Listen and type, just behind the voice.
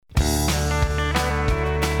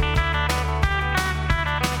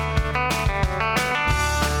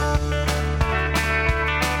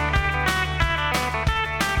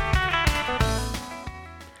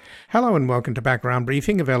Hello and welcome to Background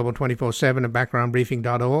Briefing, available 24/7 at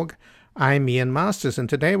backgroundbriefing.org. I'm Ian Masters, and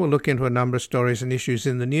today we'll look into a number of stories and issues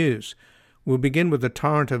in the news. We'll begin with the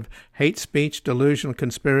torrent of hate speech, delusional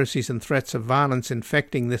conspiracies, and threats of violence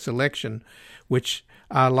infecting this election, which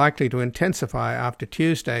are likely to intensify after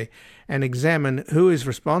Tuesday, and examine who is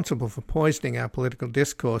responsible for poisoning our political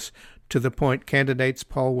discourse to the point candidates,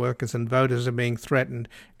 poll workers, and voters are being threatened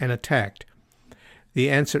and attacked. The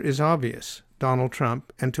answer is obvious: Donald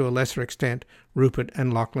Trump, and to a lesser extent, Rupert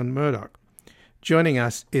and Lachlan Murdoch. Joining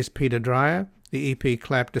us is Peter Dreier, the E.P.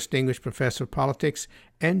 Clapp Distinguished Professor of Politics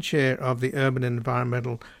and Chair of the Urban and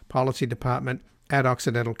Environmental Policy Department at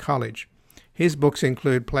Occidental College. His books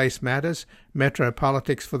include Place Matters, Metro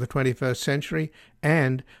Politics for the 21st Century,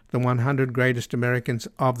 and The 100 Greatest Americans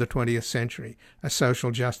of the 20th Century, a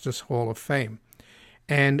Social Justice Hall of Fame.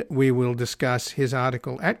 And we will discuss his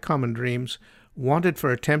article at Common Dreams, Wanted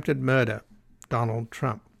for Attempted Murder, Donald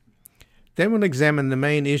Trump. Then we'll examine the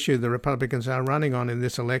main issue the Republicans are running on in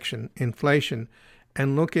this election, inflation,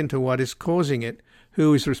 and look into what is causing it,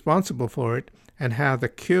 who is responsible for it, and how the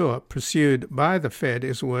cure pursued by the Fed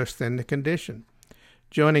is worse than the condition.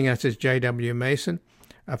 Joining us is J.W. Mason,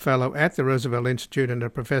 a fellow at the Roosevelt Institute and a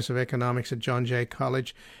professor of economics at John Jay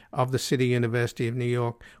College of the City University of New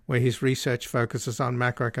York, where his research focuses on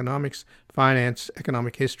macroeconomics, finance,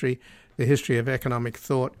 economic history, the history of economic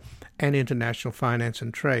thought, and international finance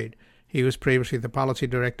and trade. He was previously the policy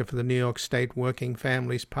director for the New York State Working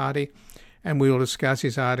Families Party, and we will discuss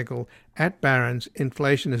his article at Barron's,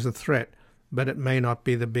 Inflation is a Threat, but it may not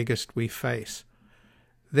be the biggest we face.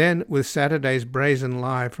 Then, with Saturday's brazen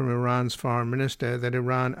lie from Iran's foreign minister that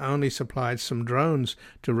Iran only supplied some drones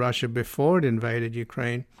to Russia before it invaded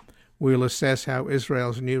Ukraine, we will assess how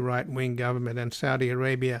Israel's new right-wing government and Saudi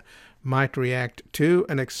Arabia might react to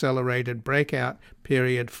an accelerated breakout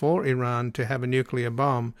period for Iran to have a nuclear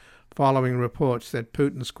bomb, following reports that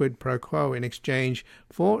Putin's quid pro quo in exchange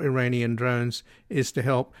for Iranian drones is to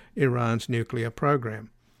help Iran's nuclear program.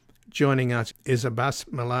 Joining us is Abbas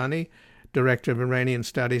Milani, Director of Iranian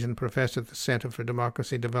Studies and Professor at the Center for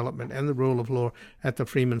Democracy Development and the Rule of Law at the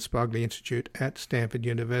Freeman Spogli Institute at Stanford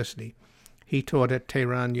University. He taught at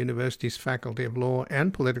Tehran University's Faculty of Law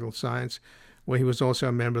and Political Science, where he was also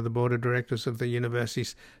a member of the board of directors of the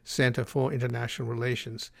university's Center for International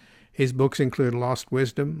Relations. His books include Lost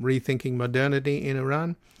Wisdom, Rethinking Modernity in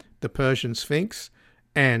Iran, The Persian Sphinx,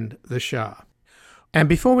 and The Shah. And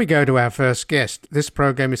before we go to our first guest, this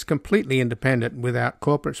program is completely independent, without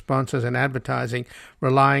corporate sponsors and advertising,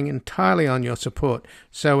 relying entirely on your support.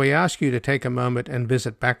 So we ask you to take a moment and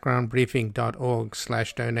visit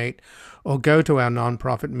backgroundbriefing.org/donate, or go to our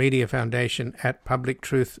nonprofit media foundation at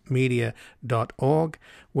publictruthmedia.org,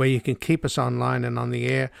 where you can keep us online and on the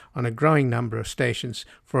air on a growing number of stations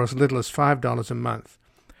for as little as $5 a month.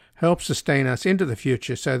 Help sustain us into the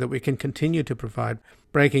future so that we can continue to provide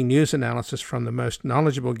breaking news analysis from the most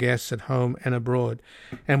knowledgeable guests at home and abroad.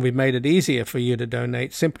 And we've made it easier for you to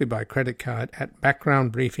donate simply by credit card at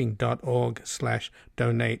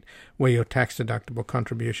backgroundbriefing.org/donate, where your tax-deductible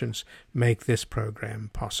contributions make this program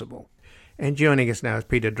possible. And joining us now is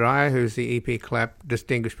Peter Dreier, who's the E.P. Clapp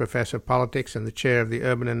Distinguished Professor of Politics and the Chair of the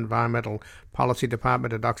Urban and Environmental Policy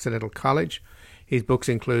Department at Occidental College. His books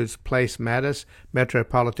include Place Matters, Metro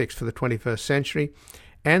Politics for the 21st Century,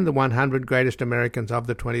 and The 100 Greatest Americans of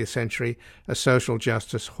the 20th Century, a Social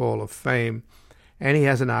Justice Hall of Fame. And he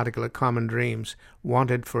has an article at Common Dreams,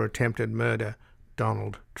 Wanted for Attempted Murder,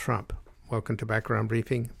 Donald Trump. Welcome to Background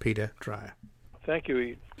Briefing, Peter Dreier. Thank you,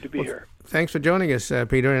 Ian. Good to be here. Thanks for joining us,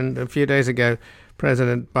 Peter. And a few days ago,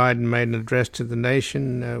 President Biden made an address to the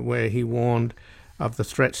nation where he warned of the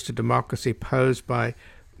threats to democracy posed by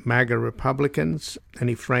MAGA Republicans, and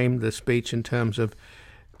he framed the speech in terms of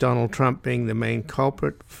Donald Trump being the main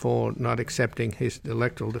culprit for not accepting his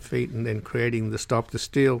electoral defeat and then creating the Stop the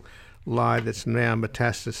Steal lie that's now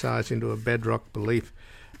metastasized into a bedrock belief.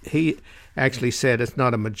 He actually said it's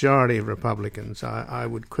not a majority of Republicans. I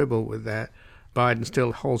would quibble with that. Biden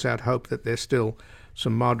still holds out hope that there's still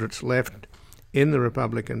some moderates left in the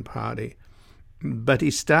Republican Party. But he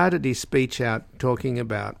started his speech out talking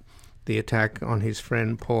about the attack on his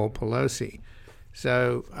friend Paul Pelosi.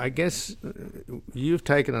 So I guess you've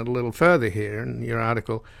taken it a little further here in your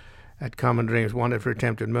article at Common Dreams, Wanted for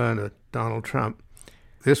Attempted Murder, Donald Trump.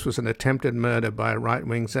 This was an attempted murder by a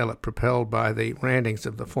right-wing zealot propelled by the rantings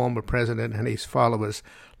of the former president and his followers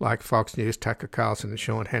like Fox News, Tucker Carlson and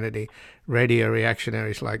Sean Hannity, radio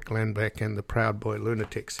reactionaries like Glenn Beck and the Proud Boy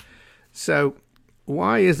lunatics. So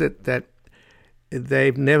why is it that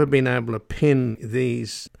they've never been able to pin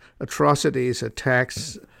these atrocities,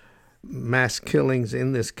 attacks, mass killings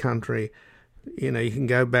in this country You can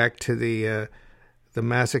go back to the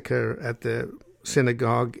massacre at the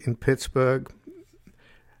synagogue in Pittsburgh.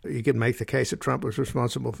 You could make the case that Trump was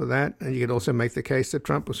responsible for that, and you could also make the case that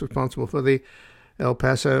Trump was responsible for the El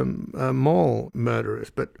Paso mall murderers.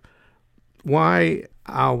 But why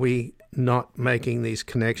are we not making these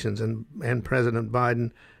connections? And President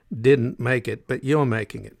Biden didn't make it, but you're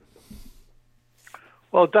making it.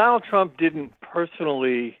 Well, Donald Trump didn't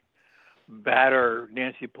personally batter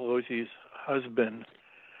Nancy Pelosi's husband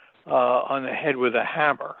on the head with a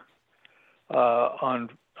hammer on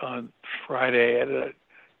Friday at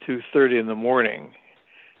 2:30 in the morning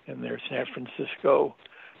in their San Francisco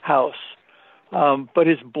house. But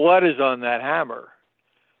his blood is on that hammer.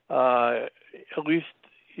 At least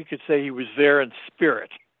you could say he was there in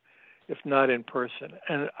spirit, if not in person.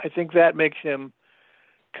 And I think that makes him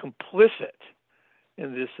complicit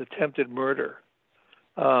in this attempted murder,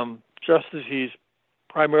 just as he's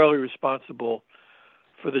primarily responsible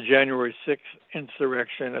for the January 6th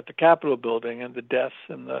insurrection at the Capitol building and the deaths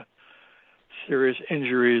and the serious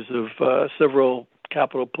injuries of several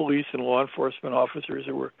Capitol police and law enforcement officers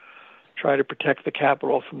who were trying to protect the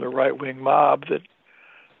Capitol from the right-wing mob that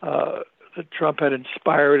Trump had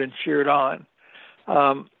inspired and cheered on.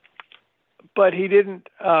 But he didn't,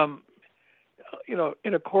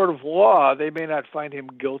 in a court of law, they may not find him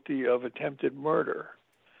guilty of attempted murder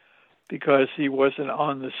because he wasn't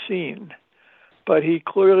on the scene. But he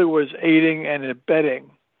clearly was aiding and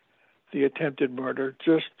abetting the attempted murder,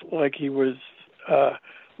 just like he was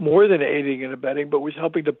more than aiding and abetting, but was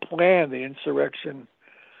helping to plan the insurrection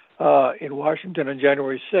in Washington on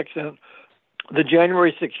January 6th. And the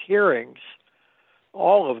January 6th hearings,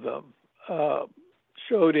 all of them,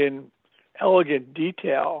 showed in elegant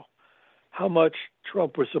detail how much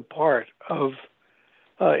Trump was a part of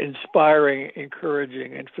inspiring,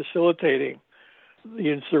 encouraging, and facilitating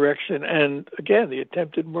the insurrection. And again, the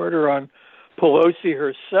attempted murder on Pelosi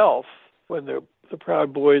herself, when the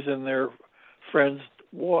Proud Boys and their friends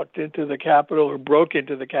walked into the Capitol or broke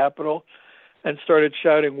into the Capitol and started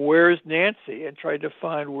shouting, "Where's Nancy?" and tried to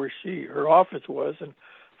find where her office was. And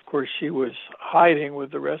of course, she was hiding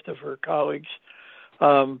with the rest of her colleagues.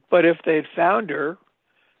 But if they'd found her,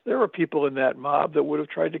 there were people in that mob that would have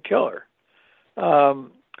tried to kill her.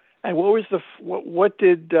 And what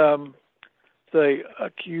did the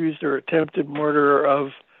accused or attempted murderer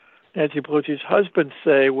of Nancy Pelosi's husband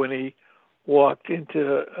say when he broke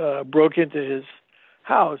into his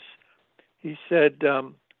house? He said,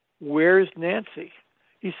 "Where's Nancy?"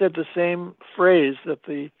 He said the same phrase that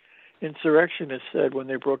the insurrectionists said when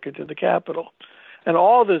they broke into the Capitol. And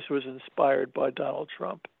all this was inspired by Donald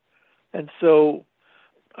Trump. And so,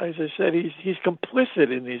 as I said, he's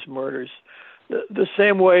complicit in these murders. The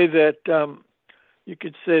same way that you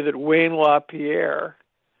could say that Wayne LaPierre,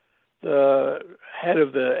 the head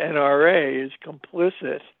of the NRA, is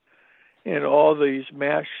complicit in all these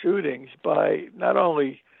mass shootings by not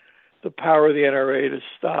only the power of the NRA to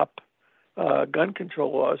stop gun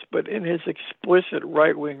control laws, but in his explicit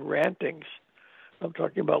right-wing rantings. I'm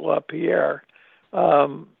talking about LaPierre,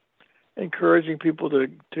 encouraging people to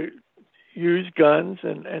use guns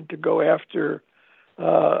and to go after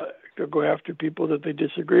people that they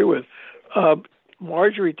disagree with.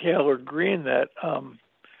 Marjorie Taylor Greene, that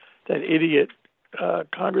idiot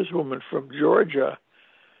congresswoman from Georgia,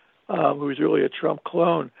 who's really a Trump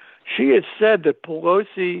clone, she has said that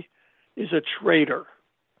Pelosi is a traitor.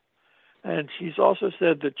 And she's also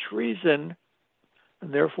said that treason,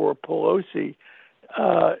 and therefore Pelosi,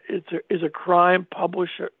 is a crime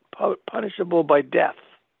punishable by death.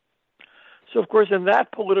 So, of course, in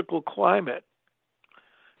that political climate,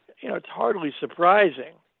 it's hardly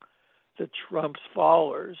surprising that Trump's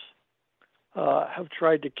followers have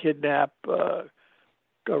tried to kidnap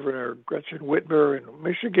Governor Gretchen Whitmer in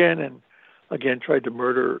Michigan, and again tried to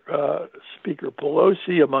murder Speaker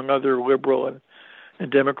Pelosi, among other liberal and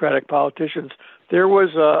Democratic politicians. There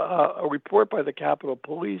was a report by the Capitol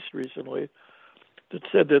Police recently that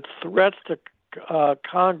said that threats to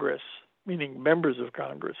Congress, meaning members of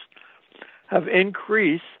Congress, have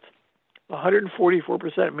increased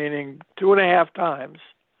 144%, meaning 2.5 times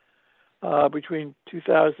between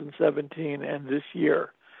 2017 and this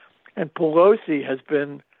year. And Pelosi has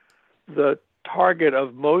been the target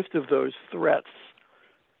of most of those threats.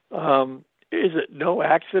 Is it no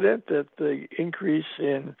accident that the increase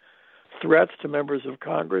in threats to members of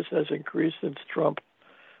Congress has increased since Trump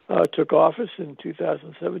took office in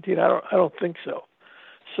 2017? I don't think so.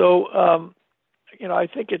 So, I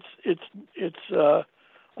think it's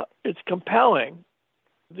compelling,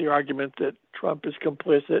 the argument that Trump is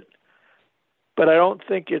complicit, but I don't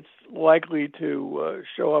think it's likely to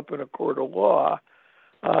show up in a court of law.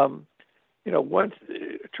 Once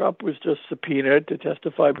Trump was just subpoenaed to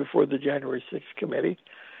testify before the January 6th committee,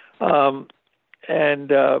 and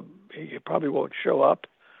he probably won't show up.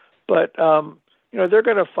 But they're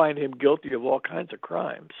going to find him guilty of all kinds of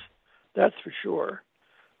crimes. That's for sure.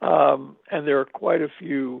 And there are quite a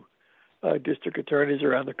few district attorneys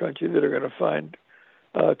around the country that are going to find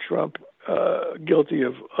Trump guilty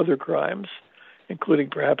of other crimes, including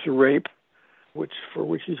perhaps rape, for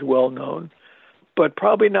which he's well known, but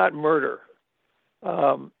probably not murder.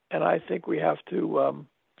 And I think we have to,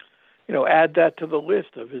 add that to the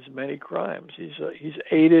list of his many crimes. He's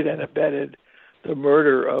aided and abetted the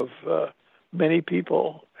murder of many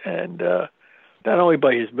people, and not only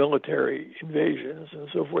by his military invasions and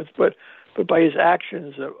so forth, but by his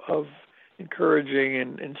actions of encouraging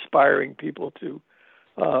and inspiring people to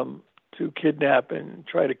kidnap and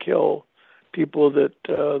try to kill people that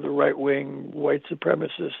the right-wing white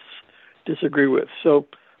supremacists disagree with. So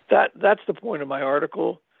that's the point of my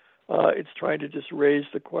article. It's trying to just raise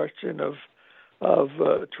the question of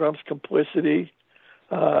Trump's complicity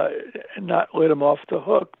and not let him off the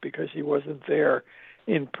hook because he wasn't there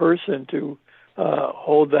in person to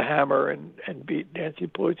hold the hammer and beat Nancy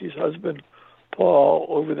Pelosi's husband, Paul,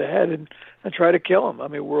 over the head and try to kill him. I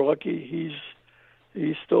mean, we're lucky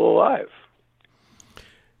he's still alive.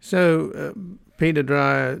 So, Peter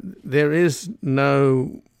Dreier, there is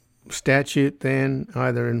no statute then,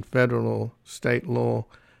 either in federal or state law,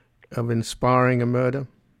 of inspiring a murder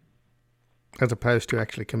as opposed to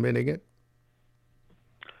actually committing it?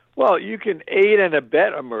 Well, you can aid and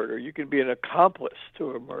abet a murder. You can be an accomplice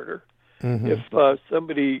to a murder. Mm-hmm. If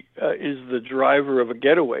somebody is the driver of a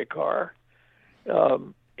getaway car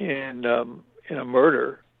in a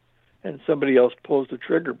murder, and somebody else pulls the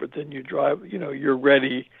trigger, but then you drive, you're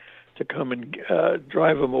ready to come and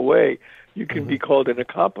drive them away, you can be called an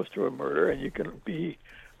accomplice to a murder, and you can be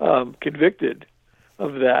convicted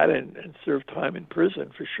of that and serve time in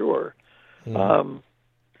prison for sure.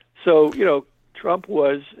 So, Trump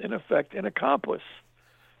was, in effect, an accomplice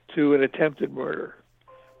to an attempted murder.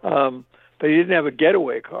 But he didn't have a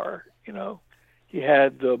getaway car, He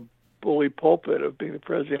had the bully pulpit of being the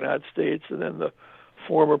president of the United States and then the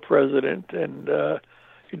former president, and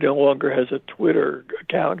he no longer has a Twitter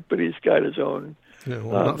account, but he's got his own.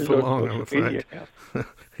 Not for long, I'm afraid.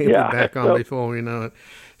 He'll be back on before we know it.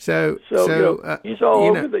 So he's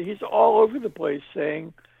all over the place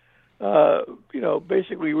saying,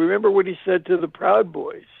 basically, remember what he said to the Proud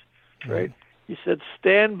Boys, right? He said,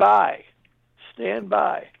 "Stand by."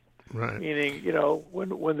 Right. Meaning,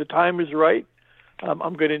 when the time is right,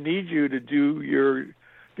 I'm going to need you to do your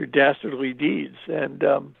dastardly deeds, and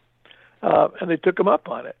they took him up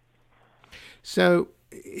on it. So,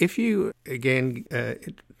 if you again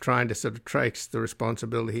trying to sort of trace the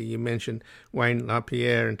responsibility, you mentioned Wayne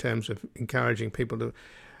LaPierre in terms of encouraging people to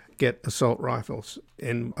get assault rifles,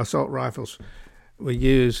 and assault rifles were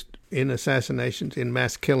used in assassinations, in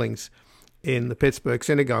mass killings, in the Pittsburgh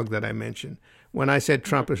synagogue that I mentioned. When I said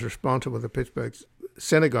Trump is responsible for the Pittsburgh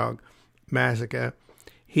synagogue massacre,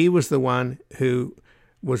 he was the one who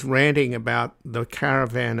was ranting about the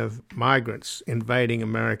caravan of migrants invading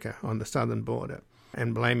America on the southern border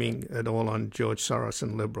and blaming it all on George Soros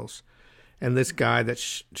and liberals. And this guy that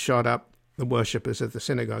shot up the worshippers at the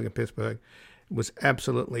synagogue in Pittsburgh was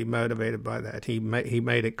absolutely motivated by that. He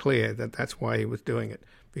made it clear that that's why he was doing it,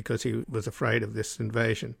 because he was afraid of this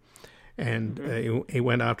invasion. And he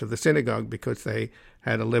went after the synagogue because they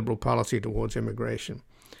had a liberal policy towards immigration.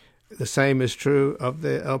 The same is true of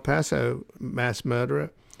the El Paso mass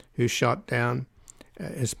murderer who shot down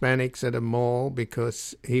Hispanics at a mall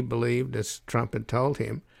because he believed, as Trump had told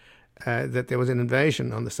him, that there was an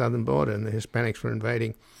invasion on the southern border and the Hispanics were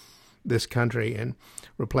invading this country and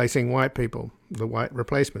replacing white people, the white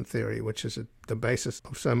replacement theory, which is the basis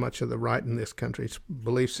of so much of the right in this country's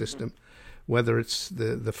belief system, whether it's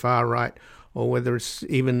the far right or whether it's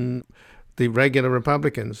even the regular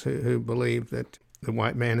Republicans who believe that the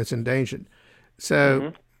white man is endangered.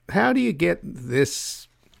 So how do you get this,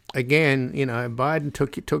 again, Biden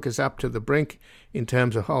took us up to the brink in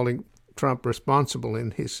terms of holding Trump responsible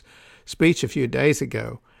in his speech a few days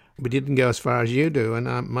ago. We didn't go as far as you do,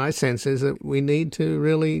 and my sense is that we need to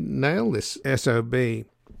really nail this SOB.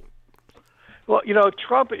 Well,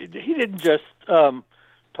 Trump, he didn't just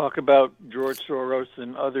talk about George Soros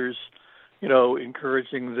and others,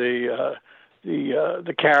 encouraging the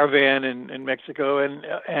caravan in Mexico,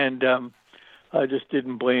 and just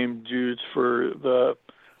didn't blame Jews for the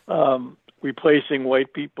replacing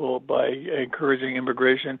white people by encouraging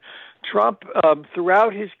immigration. Trump,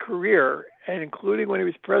 throughout his career, and including when he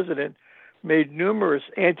was president, made numerous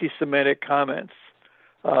anti-Semitic comments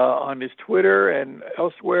on his Twitter and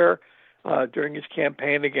elsewhere during his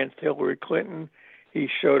campaign against Hillary Clinton. He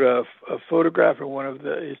showed a photograph of one of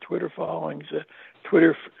his Twitter followings,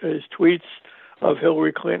 his tweets of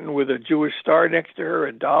Hillary Clinton with a Jewish star next to her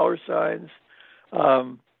and dollar signs.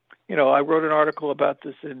 I wrote an article about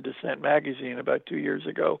this in Dissent magazine about 2 years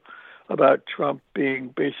ago about Trump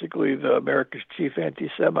being basically America's chief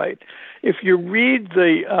anti-Semite. If you read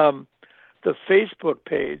the Facebook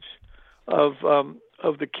page of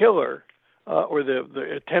the killer or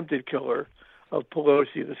the attempted killer of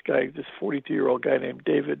Pelosi, this 42-year-old guy named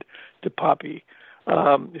David DePape,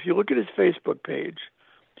 if you look at his Facebook page,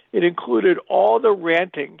 it included all the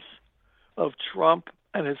rantings of Trump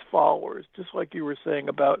and his followers, just like you were saying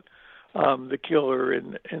about the killer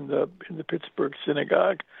in the Pittsburgh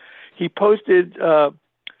synagogue. He posted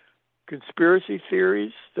conspiracy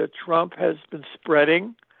theories that Trump has been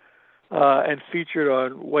spreading and featured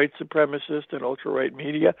on white supremacist and ultra-right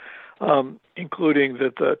media, including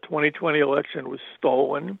that the 2020 election was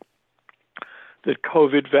stolen, that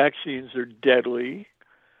COVID vaccines are deadly,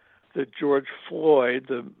 that George Floyd,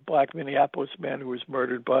 the black Minneapolis man who was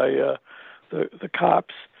murdered by the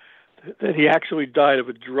cops, that he actually died of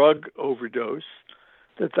a drug overdose,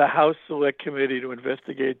 that the House Select Committee to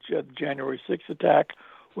investigate the January 6th attack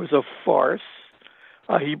was a farce.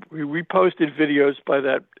 He reposted videos by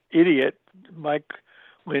that idiot, Mike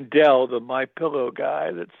Lindell, the My Pillow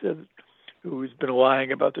guy, who's been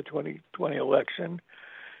lying about the 2020 election.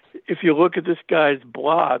 If you look at this guy's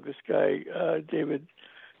blog, David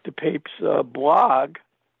DePape's blog,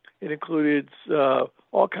 it included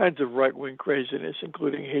all kinds of right-wing craziness,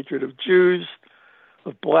 including hatred of Jews,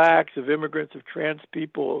 of blacks, of immigrants, of trans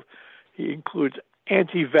people. He includes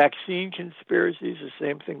anti-vaccine conspiracies, the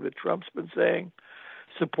same thing that Trump's been saying,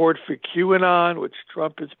 support for QAnon, which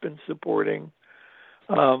Trump has been supporting.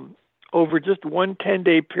 Over just one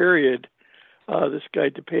 10-day period, this guy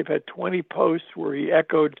DePape had 20 posts where he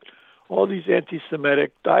echoed all these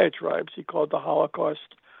anti-Semitic diatribes. He called the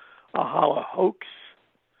Holocaust a hoax.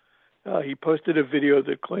 He posted a video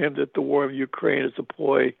that claimed that the war in Ukraine is a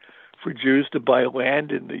ploy for Jews to buy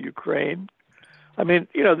land in the Ukraine. I mean,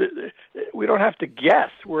 we don't have to guess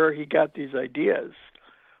where he got these ideas.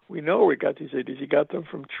 We know where he got these ideas. He got them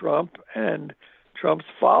from Trump and Trump's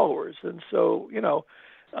followers. And so,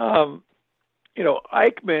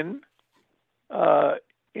 Eichmann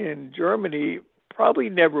in Germany probably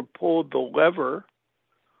never pulled the lever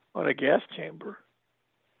on a gas chamber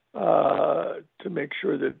to make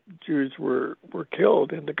sure that Jews were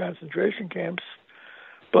killed in the concentration camps,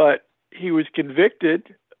 but he was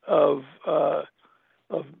convicted of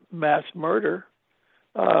mass murder.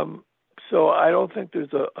 So I don't think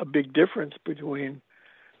there's a big difference between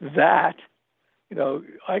that.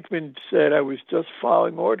 Eichmann said, I was just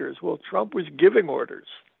following orders. Well, Trump was giving orders.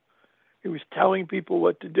 He was telling people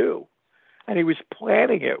what to do. And he was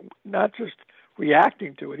planning it, not just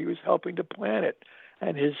reacting to it. He was helping to plan it.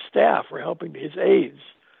 And his staff were helping, his aides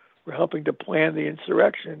were helping to plan the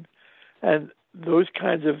insurrection. And those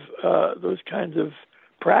kinds of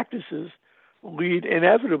practices lead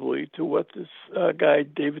inevitably to what this guy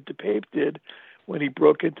David DePape did when he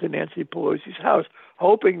broke into Nancy Pelosi's house,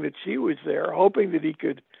 hoping that she was there, hoping that he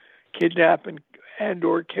could kidnap and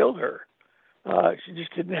or kill her. She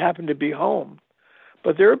just didn't happen to be home.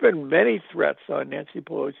 But there have been many threats on Nancy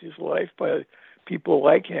Pelosi's life by people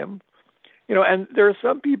like him. And there are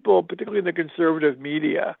some people, particularly in the conservative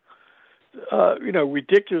media,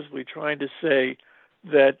 ridiculously trying to say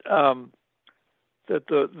that that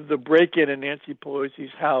the break-in in Nancy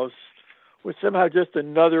Pelosi's house was somehow just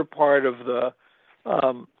another part of a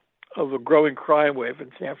growing crime wave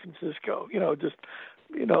in San Francisco.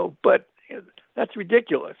 But that's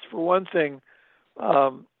ridiculous. For one thing,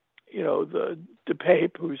 the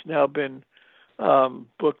DePape, who's now been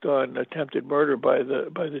booked on attempted murder by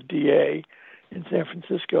the DA in San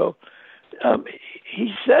Francisco,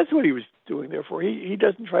 he says what he was doing there for. He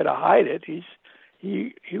doesn't try to hide it.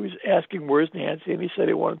 He was asking where's Nancy, and he said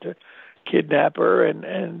he wanted to kidnap her,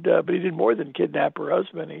 and but he did more than kidnap her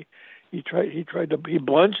husband. He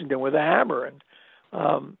bludgeoned him with a hammer, and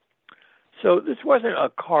so this wasn't a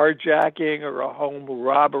carjacking or a home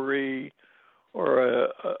robbery or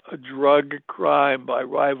a drug crime by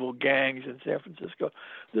rival gangs in San Francisco.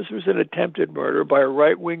 This was an attempted murder by a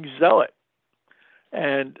right-wing zealot,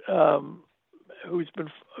 and who's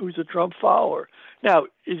a Trump follower. Now,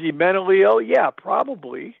 is he mentally ill? Yeah,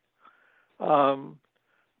 probably.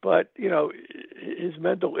 But his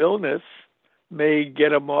mental illness may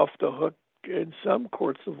get him off the hook in some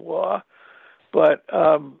courts of law. But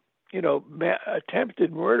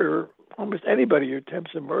attempted murder, almost anybody who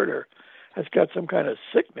attempts a murder has got some kind of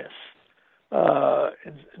sickness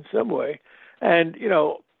in some way. And,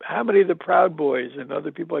 how many of the Proud Boys and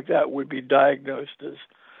other people like that would be diagnosed as,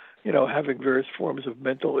 having various forms of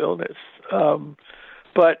mental illness?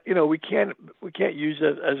 But we can't use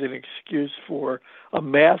that as an excuse for a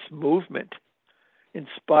mass movement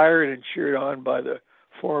inspired and cheered on by the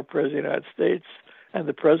former president of the United States and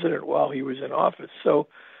the president while he was in office. So,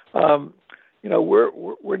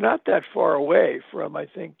 we're not that far away from, I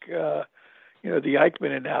think, the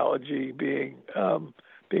Eichmann analogy being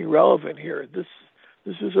relevant here. This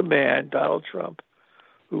is a man, Donald Trump,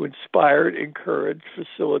 who inspired, encouraged,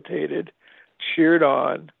 facilitated, cheered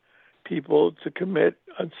on people to commit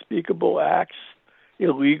unspeakable acts,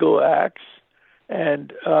 illegal acts,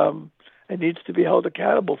 and needs to be held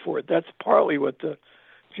accountable for it. That's partly what the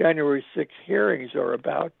January 6th hearings are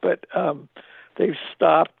about, but they've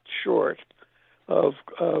stopped short of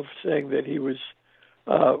saying that he was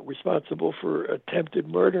responsible for attempted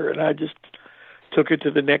murder. And I just took it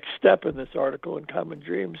to the next step in this article in Common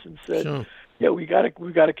Dreams and said, Sure. Yeah, we got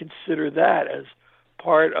to consider that as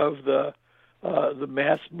part of the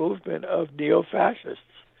mass movement of neo-fascists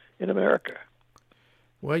in America.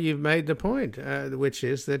 Well, you've made the point, which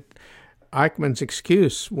is that Eichmann's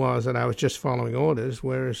excuse was that I was just following orders,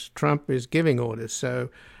 whereas Trump is giving orders. So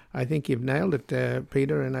I think you've nailed it,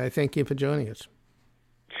 Peter, and I thank you for joining us.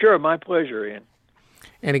 Sure, my pleasure, Ian.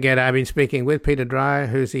 And again, I've been speaking with Peter Dreier,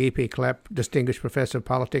 who's the E.P. Clapp Distinguished Professor of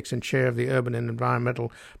Politics and Chair of the Urban and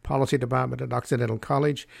Environmental Policy Department at Occidental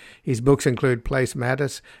College. His books include Place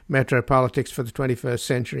Matters, Metro Politics for the 21st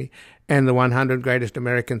Century, and The 100 Greatest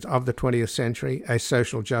Americans of the 20th Century, a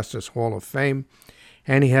Social Justice Hall of Fame.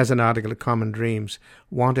 And he has an article at Common Dreams,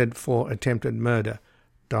 Wanted for Attempted Murder,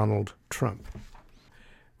 Donald Trump.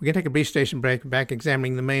 We're going to take a brief station break, back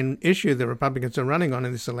examining the main issue the Republicans are running on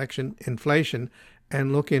in this election, inflation,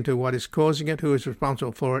 and look into what is causing it, who is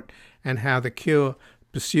responsible for it, and how the cure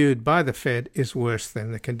pursued by the Fed is worse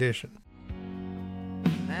than the condition.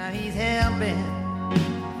 Now he's hell-bent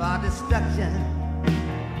for destruction.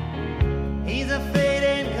 He's afraid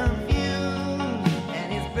and confused,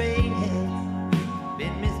 and his brain has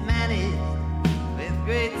been mismanaged with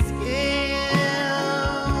great skill.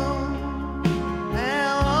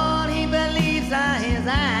 Now all he believes are his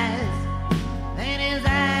eyes, and his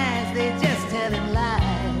eyes, they just tell him lies.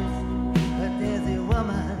 But there's a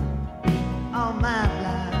woman on my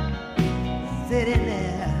block sitting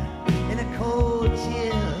there in a cold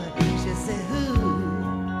chill. She said, who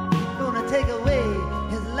gonna take away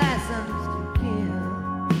his license to kill?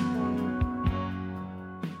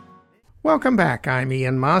 Welcome back. I'm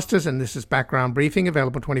Ian Masters, and this is Background Briefing,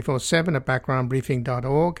 available 24/7 at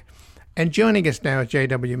backgroundbriefing.org. And joining us now is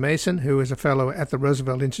J.W. Mason, who is a fellow at the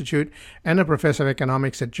Roosevelt Institute and a professor of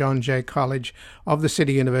economics at John Jay College of the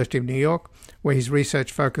City University of New York, where his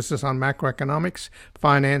research focuses on macroeconomics,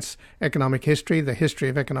 finance, economic history, the history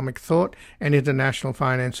of economic thought, and international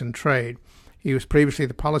finance and trade. He was previously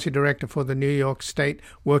the policy director for the New York State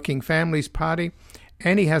Working Families Party,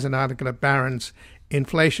 and he has an article at Barron's,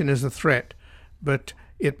 Inflation is a Threat, but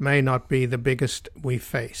it may not be the biggest we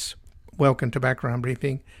face. Welcome to Background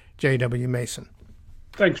Briefing, J.W. Mason.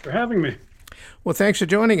 Thanks for having me. Well, thanks for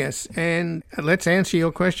joining us. And let's answer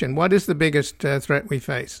your question. What is the biggest threat we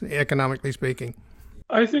face, economically speaking?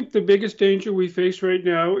 I think the biggest danger we face right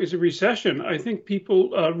now is a recession. I think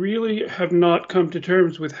people really have not come to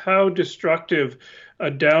terms with how destructive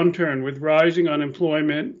a downturn with rising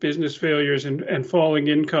unemployment, business failures, and falling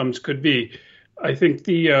incomes could be. I think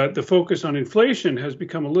the focus on inflation has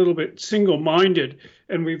become a little bit single-minded,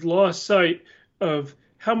 and we've lost sight of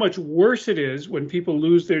how much worse it is when people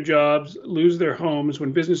lose their jobs, lose their homes,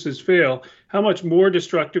 when businesses fail, how much more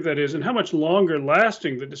destructive that is, and how much longer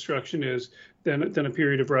lasting the destruction is than a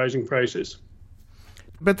period of rising prices.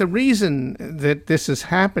 But the reason that this is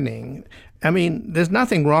happening, I mean, there's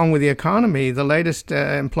nothing wrong with the economy. The latest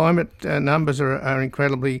employment numbers are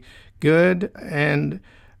incredibly good, and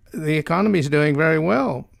the economy is doing very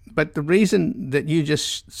well. But the reason that you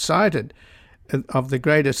just cited of the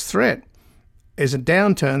greatest threat is a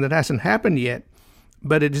downturn that hasn't happened yet,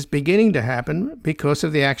 but it is beginning to happen because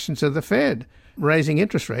of the actions of the Fed, raising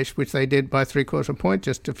interest rates, which they did by 0.75 points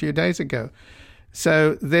just a few days ago.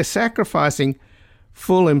 So they're sacrificing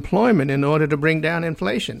full employment in order to bring down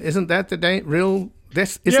inflation. Isn't that the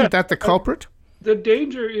that the culprit? The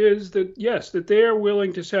danger is that, yes, that they are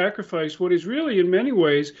willing to sacrifice what is really, in many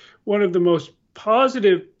ways, one of the most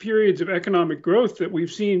positive periods of economic growth that we've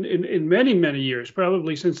seen in many, many years,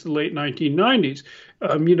 probably since the late 1990s.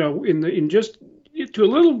 to a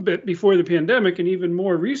little bit before the pandemic, and even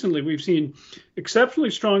more recently, we've seen exceptionally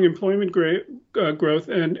strong employment growth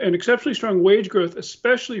and exceptionally strong wage growth,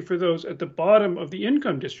 especially for those at the bottom of the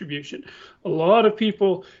income distribution. A lot of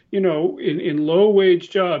people, in low wage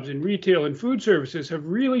jobs, in retail and food services, have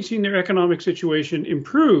really seen their economic situation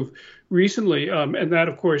improve recently. And that,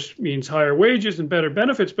 of course, means higher wages and better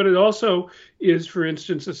benefits. But it also is, for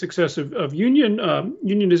instance, a success of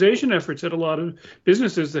unionization efforts at a lot of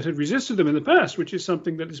businesses that had resisted them in the past, which is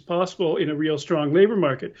something that is possible in a real strong labor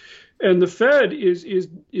market. And the Fed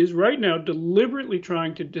is right now deliberately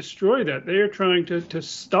trying to destroy that. They are trying to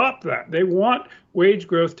stop that. They want wage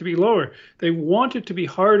growth to be lower. They want it to be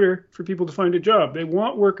harder for people to find a job. They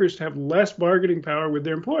want workers to have less bargaining power with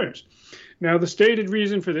their employers. Now, the stated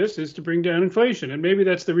reason for this is to bring down inflation, and maybe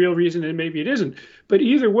that's the real reason, and maybe it isn't. But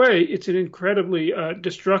either way, it's an incredibly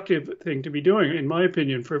destructive thing to be doing, in my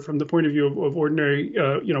opinion, from the point of view of ordinary,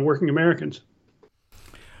 working Americans.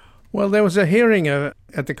 Well, there was a hearing at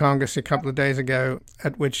the Congress a couple of days ago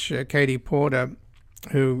at which Katie Porter,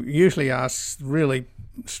 who usually asks really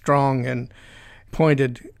strong and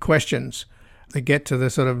pointed questions that get to the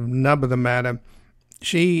sort of nub of the matter,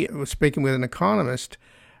 she was speaking with an economist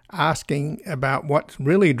asking about what's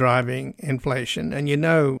really driving inflation. And you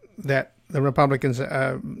know that the Republicans,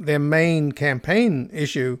 their main campaign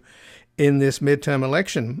issue in this midterm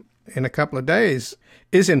election in a couple of days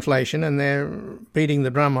is inflation, and they're beating the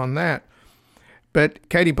drum on that. But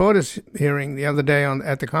Katie Porter's hearing the other day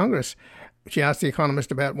at the Congress, she asked the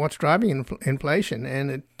economist about what's driving inflation,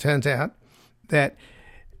 and it turns out that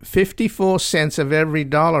 54 cents of every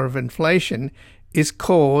dollar of inflation is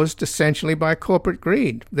caused essentially by corporate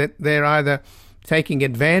greed, that they're either taking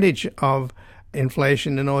advantage of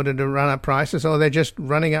inflation in order to run up prices, or they're just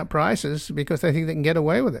running up prices because they think they can get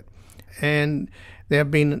away with it. And there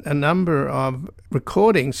have been a number of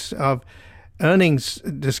recordings of earnings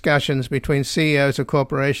discussions between CEOs of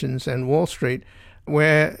corporations and Wall Street,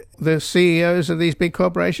 where the CEOs of these big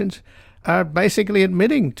corporations are basically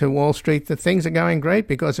admitting to Wall Street that things are going great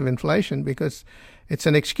because of inflation, because it's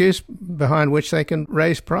an excuse behind which they can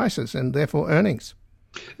raise prices and therefore earnings.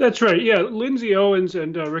 That's right. Yeah, Lindsay Owens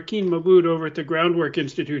and Rakeen Mahmood over at the Groundwork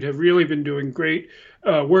Institute have really been doing great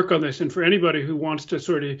work on this. And for anybody who wants to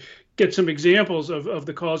sort of get some examples of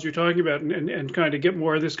the calls you're talking about and kind of get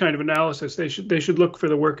more of this kind of analysis, they should look for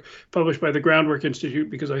the work published by the Groundwork Institute,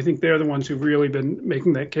 because I think they're the ones who've really been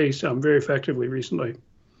making that case very effectively recently.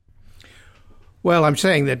 Well, I'm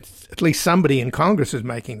saying that at least somebody in Congress is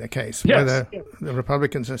making the case. Yes, whether the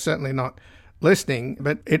Republicans are certainly not listening.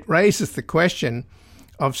 But it raises the question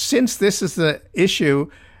of, since this is the issue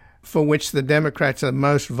for which the Democrats are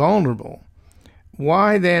most vulnerable,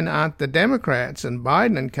 why then aren't the Democrats and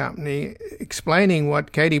Biden and company explaining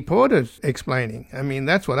what Katie Porter's explaining? I mean,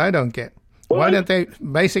 that's what I don't get. Why don't they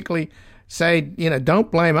basically say, don't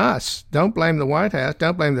blame us, don't blame the White House,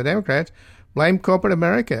 don't blame the Democrats, blame corporate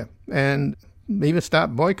America, and even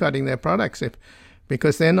start boycotting their products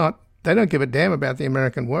because they don't give a damn about the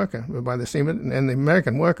American worker by the same, and the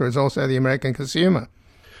American worker is also the American consumer.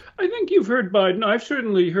 I think you've heard Biden. I've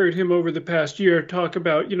certainly heard him over the past year talk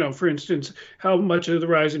about, for instance, how much of the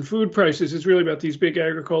rise in food prices is really about these big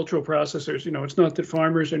agricultural processors. It's not that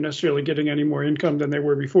farmers are necessarily getting any more income than they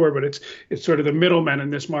were before, but it's sort of the middlemen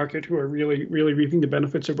in this market who are really, really reaping the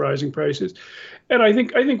benefits of rising prices. And I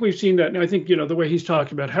think we've seen that. And I think, the way he's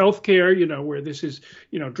talked about healthcare, where this is,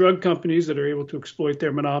 drug companies that are able to exploit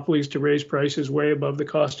their monopolies to raise prices way above the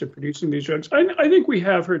cost of producing these drugs. I think we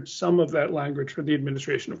have heard some of that language from the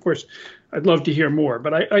administration. Of course, I'd love to hear more,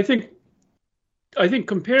 but I think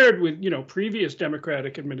compared with previous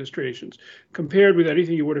Democratic administrations, compared with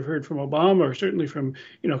anything you would have heard from Obama or certainly from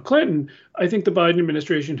Clinton, I think the Biden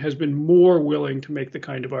administration has been more willing to make the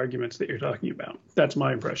kind of arguments that you're talking about. That's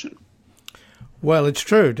my impression. Well, it's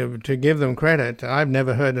true. To give them credit, I've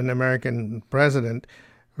never heard an American president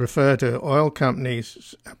refer to oil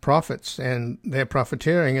companies' profits and their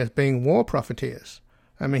profiteering as being war profiteers.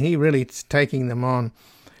 I mean, he really is taking them on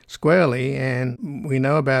squarely, and we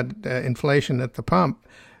know about inflation at the pump.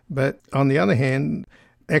 But on the other hand,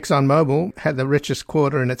 ExxonMobil had the richest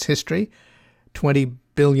quarter in its history, $20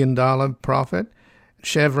 billion profit.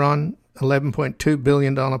 Chevron, $11.2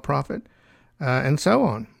 billion profit, and so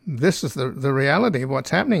on. This is the reality of what's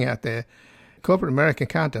happening out there. Corporate America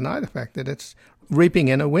can't deny the fact that it's reaping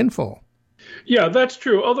in a windfall. Yeah, that's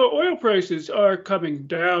true. Although oil prices are coming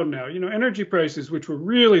down now. Energy prices, which were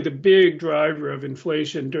really the big driver of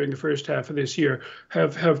inflation during the first half of this year,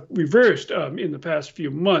 have reversed in the past few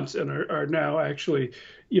months and are now actually,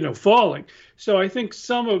 falling. So I think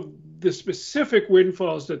some of the specific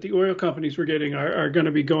windfalls that the oil companies were getting are going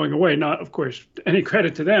to be going away. Not, of course, any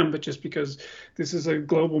credit to them, but just because this is a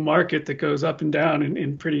global market that goes up and down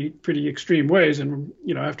in pretty extreme ways. And,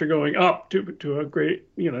 after going up to a great,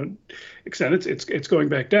 extent, it's going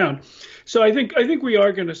back down. So I think we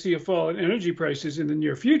are going to see a fall in energy prices in the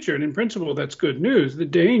near future. And in principle, that's good news. The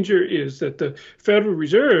danger is that the Federal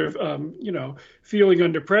Reserve, feeling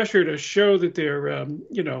under pressure to show that they're,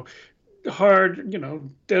 hard,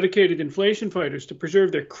 dedicated inflation fighters to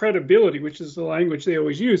preserve their credibility, which is the language they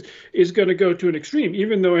always use, is going to go to an extreme,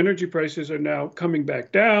 even though energy prices are now coming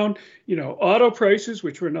back down. Auto prices,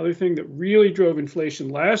 which were another thing that really drove inflation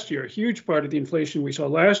last year. A huge part of the inflation we saw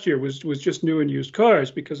last year was just new and used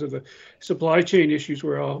cars because of the supply chain issues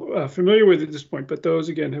we're all familiar with at this point. But those,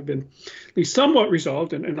 again, have been at least somewhat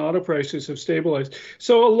resolved, and auto prices have stabilized.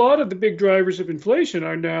 So a lot of the big drivers of inflation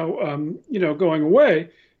are now, going away,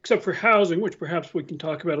 except for housing, which perhaps we can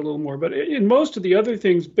talk about a little more. But in most of the other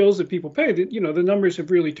things, bills that people pay, the numbers have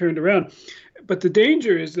really turned around. But the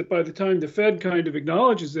danger is that by the time the Fed kind of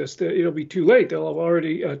acknowledges this, that it'll be too late. They'll have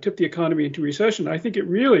already tipped the economy into recession. I think it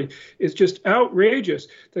really is just outrageous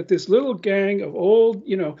that this little gang of old,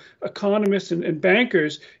 economists and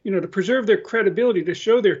bankers, to preserve their credibility, to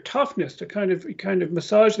show their toughness, to kind of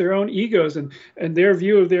massage their own egos and their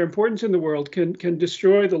view of their importance in the world can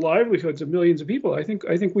destroy the livelihoods of millions of people. I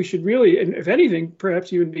think we should really, and if anything,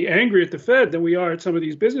 perhaps even be angry at the Fed than we are at some of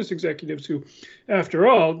these business executives who, after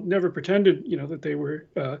all, never pretended, that they were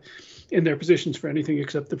in their positions for anything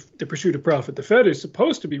except the pursuit of profit. The Fed is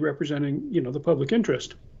supposed to be representing, the public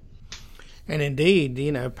interest. And indeed,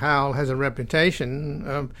 Powell has a reputation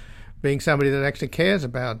of being somebody that actually cares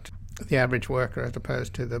about the average worker as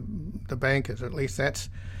opposed to the bankers. At least that's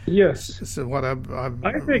what I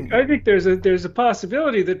think there's a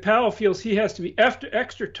possibility that Powell feels he has to be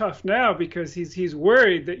extra tough now because he's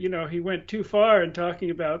worried that he went too far in talking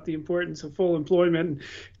about the importance of full employment and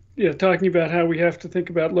talking about how we have to think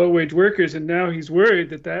about low-wage workers, and now he's worried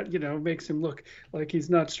that makes him look like he's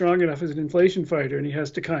not strong enough as an inflation fighter, and he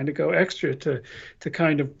has to kind of go extra to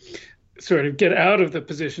kind of sort of get out of the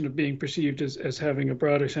position of being perceived as having a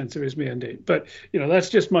broader sense of his mandate. But that's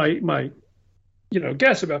just my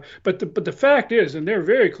guess about. But the fact is, and they're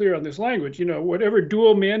very clear on this language, whatever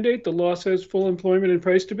dual mandate the law says, full employment and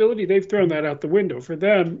price stability, they've thrown that out the window. For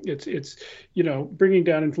them, it's bringing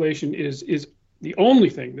down inflation is the only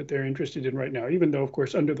thing that they're interested in right now, even though, of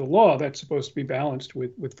course, under the law, that's supposed to be balanced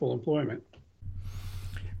with full employment.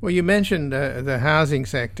 Well, you mentioned the housing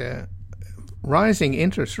sector. Rising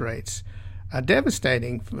interest rates are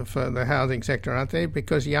devastating for the housing sector, aren't they?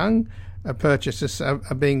 Because young purchasers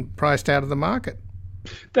are being priced out of the market.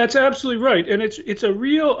 That's absolutely right. And it's a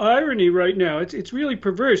real irony right now. It's really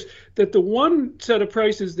perverse that the one set of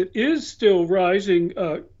prices that is still rising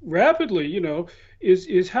rapidly,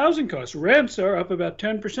 is housing costs. Rents are up about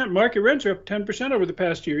 10%. Market rents are up 10% over the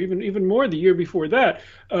past year, even more the year before that.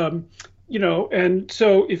 And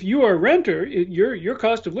so if you are a renter, your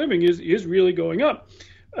cost of living is really going up.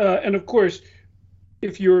 And of course,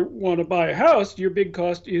 if you want to buy a house, your big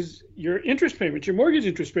cost is your interest payments, your mortgage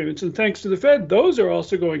interest payments. And thanks to the Fed, those are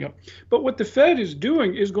also going up. But what the Fed is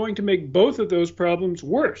doing is going to make both of those problems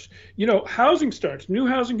worse. Housing starts, new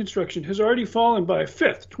housing construction has already fallen by a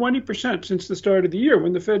fifth, 20% since the start of the year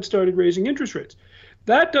when the Fed started raising interest rates.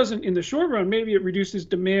 That doesn't, in the short run, maybe it reduces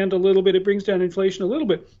demand a little bit, it brings down inflation a little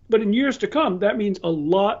bit. But in years to come, that means a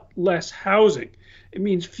lot less housing. It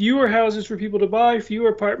means fewer houses for people to buy, fewer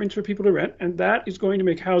apartments for people to rent, and that is going to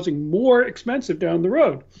make housing more expensive down the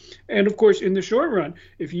road. And of course, in the short run,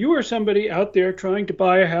 if you are somebody out there trying to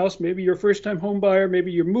buy a house, maybe you're a first-time home buyer, maybe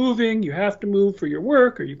you're moving, you have to move for your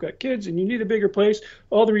work, or you've got kids and you need a bigger place,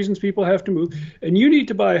 all the reasons people have to move, and you need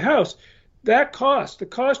to buy a house, that cost, the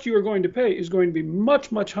cost you are going to pay is going to be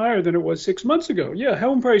much, much higher than it was 6 months ago. Yeah,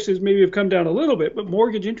 home prices maybe have come down a little bit, but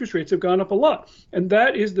mortgage interest rates have gone up a lot. And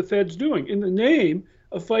that is the Fed's doing. In the name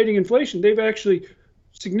of fighting inflation, they've actually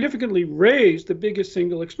significantly raised the biggest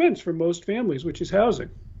single expense for most families, which is housing.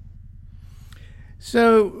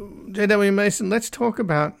 So, J.W. Mason, let's talk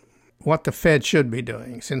about what the Fed should be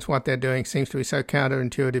doing, since what they're doing seems to be so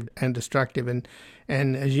counterintuitive and destructive.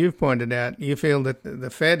 And as you've pointed out, you feel that the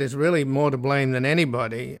Fed is really more to blame than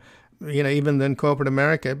anybody, even than corporate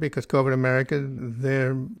America, because corporate America,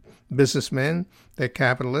 they're businessmen, they're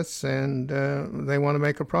capitalists, and they want to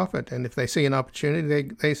make a profit. And if they see an opportunity,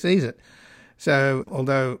 they seize it. So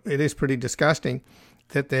although it is pretty disgusting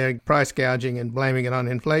that they're price gouging and blaming it on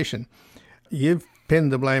inflation, you've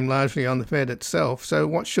pinned the blame largely on the Fed itself. So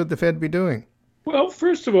what should the Fed be doing? Well,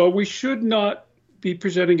 first of all, we should not be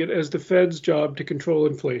presenting it as the Fed's job to control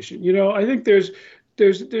inflation. I think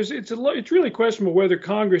it's really questionable whether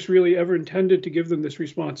Congress really ever intended to give them this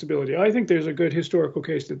responsibility. I think there's a good historical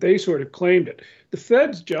case that they sort of claimed it. The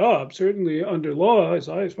Fed's job, certainly under law, as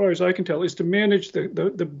far as I can tell, is to manage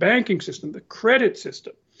the banking system, the credit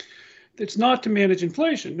system. It's not to manage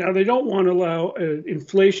inflation. Now, they don't want to allow an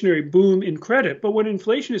inflationary boom in credit, but when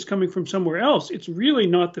inflation is coming from somewhere else, it's really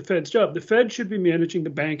not the Fed's job. The Fed should be managing the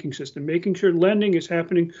banking system, making sure lending is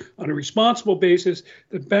happening on a responsible basis,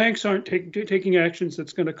 that banks aren't taking actions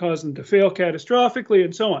that's going to cause them to fail catastrophically,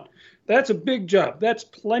 and so on. That's a big job. That's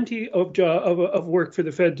plenty of work for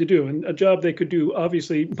the Fed to do, and a job they could do,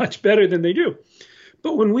 obviously, much better than they do.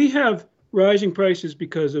 But when we have rising prices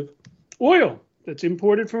because of oil, that's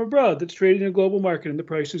imported from abroad, that's traded in a global market, and the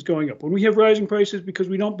price is going up. When we have rising prices because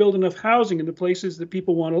we don't build enough housing in the places that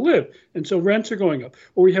people want to live, and so rents are going up.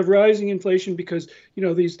 Or we have rising inflation because,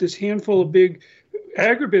 this handful of big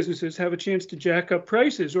agribusinesses have a chance to jack up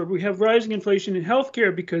prices. Or we have rising inflation in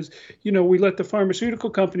healthcare because, we let the pharmaceutical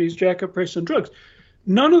companies jack up prices on drugs.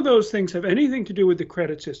 None of those things have anything to do with the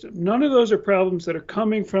credit system. None of those are problems that are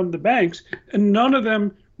coming from the banks, and none of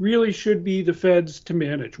them really should be the Fed's to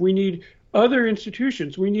manage. We need other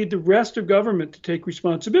institutions. We need the rest of government to take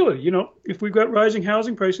responsibility. If we've got rising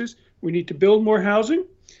housing prices, we need to build more housing.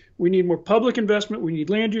 We need more public investment. We need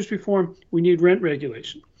land use reform. We need rent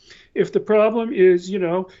regulation. If the problem is,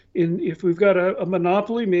 if we've got a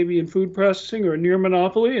monopoly, maybe in food processing or a near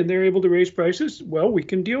monopoly, and they're able to raise prices, well, we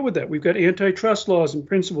can deal with that. We've got antitrust laws in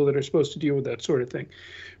principle that are supposed to deal with that sort of thing.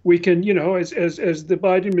 We can, as the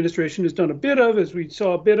Biden administration has done a bit of, as we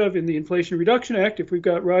saw a bit of in the Inflation Reduction Act, if we've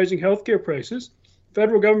got rising healthcare prices,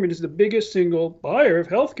 federal government is the biggest single buyer of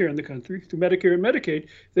healthcare in the country through Medicare and Medicaid.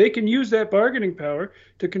 They can use that bargaining power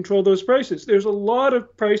to control those prices. There's a lot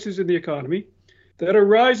of prices in the economy that are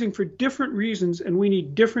rising for different reasons, and we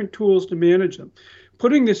need different tools to manage them.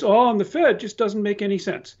 Putting this all on the Fed just doesn't make any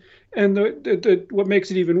sense. And what makes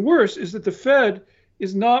it even worse is that the Fed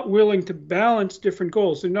is not willing to balance different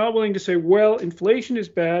goals. They're not willing to say, well, inflation is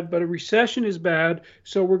bad, but a recession is bad,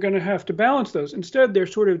 so we're going to have to balance those. Instead, they're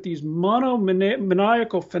sort of these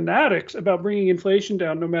maniacal fanatics about bringing inflation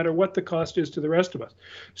down no matter what the cost is to the rest of us.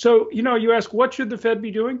 So, you ask, what should the Fed be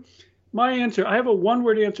doing? My answer, I have a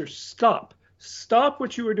one-word answer: stop. Stop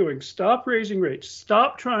what you are doing. Stop raising rates.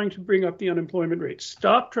 Stop trying to bring up the unemployment rate.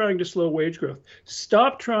 Stop trying to slow wage growth.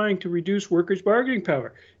 Stop trying to reduce workers' bargaining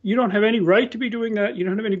power. You don't have any right to be doing that. You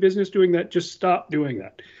don't have any business doing that. Just stop doing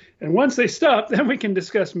that. And once they stop, then we can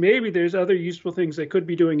discuss maybe there's other useful things they could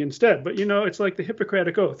be doing instead. But, it's like the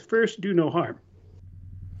Hippocratic Oath. First, do no harm.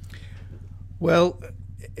 Well,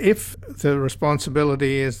 if the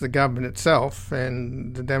responsibility is the government itself,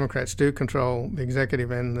 and the Democrats do control the executive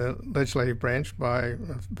and the legislative branch by a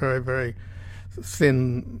very, very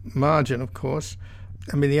thin margin, of course,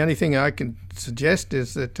 the only thing I can suggest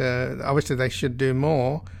is that obviously they should do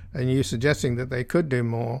more, and you're suggesting that they could do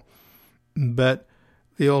more. But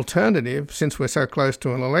the alternative, since we're so close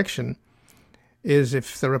to an election, is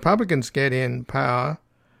if the Republicans get in power,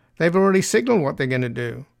 they've already signaled what they're going to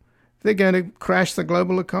do. They're going to crash the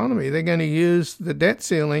global economy. They're going to use the debt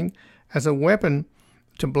ceiling as a weapon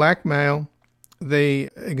to blackmail the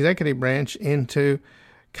executive branch into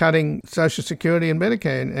cutting Social Security and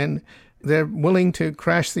Medicaid. And they're willing to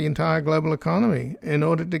crash the entire global economy in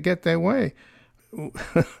order to get their way.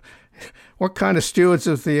 What kind of stewards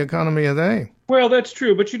of the economy are they? Well, that's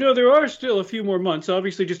true. But, there are still a few more months,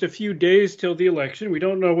 obviously just a few days till the election. We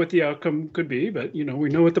don't know what the outcome could be, but, we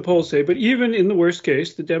know what the polls say. But even in the worst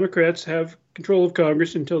case, the Democrats have control of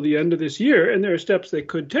Congress until the end of this year, and there are steps they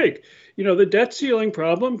could take. The debt ceiling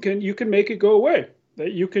problem, you can make it go away.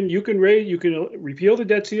 That you can repeal the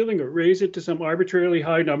debt ceiling or raise it to some arbitrarily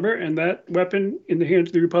high number, and that weapon in the hands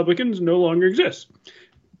of the Republicans no longer exists.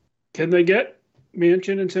 Can they get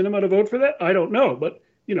Manchin and Sinema to vote for that? I don't know, but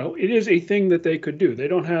it is a thing that they could do. They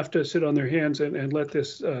don't have to sit on their hands and let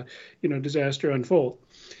this disaster unfold.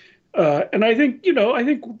 And I think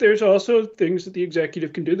there's also things that the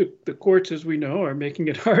executive can do. The courts, as we know, are making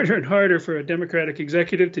it harder and harder for a Democratic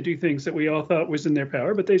executive to do things that we all thought was in their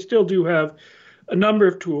power, but they still do have a number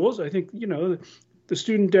of tools. I think, the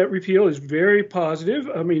student debt repeal is very positive.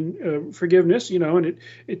 Forgiveness, and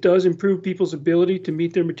it does improve people's ability to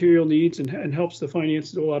meet their material needs and helps the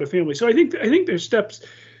finances of a lot of families. So I think there's steps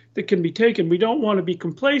that can be taken. We don't want to be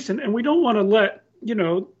complacent, and we don't want to let,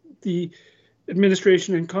 the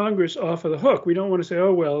administration and Congress off of the hook. We don't want to say,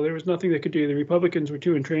 oh, well, there was nothing they could do. The Republicans were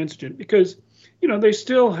too intransigent, because, they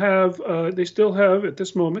still have at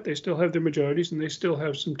this moment, they still have their majorities, and they still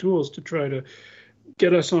have some tools to try to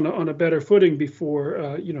get us on a better footing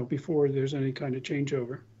before before there's any kind of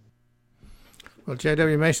changeover. Well,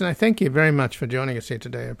 J.W. Mason, I thank you very much for joining us here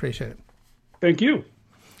today. I appreciate it. Thank you.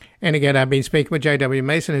 And again, I've been speaking with J.W.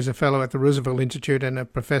 Mason, who's a fellow at the Roosevelt Institute and a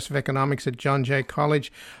professor of economics at John Jay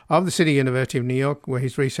College of the City University of New York, where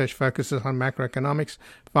his research focuses on macroeconomics,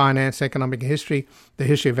 finance, economic history, the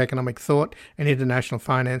history of economic thought, and international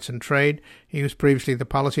finance and trade. He was previously the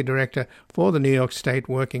policy director for the New York State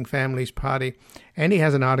Working Families Party, and he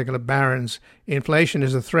has an article at Barron's, Inflation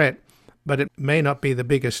is a Threat, but it may not be the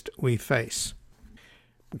biggest we face.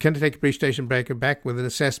 We're going to take a brief station break and back with an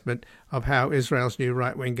assessment of how Israel's new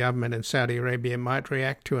right-wing government and Saudi Arabia might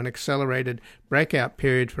react to an accelerated breakout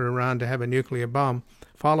period for Iran to have a nuclear bomb,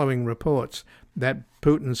 following reports that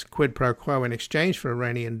Putin's quid pro quo in exchange for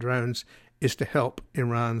Iranian drones is to help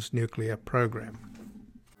Iran's nuclear program.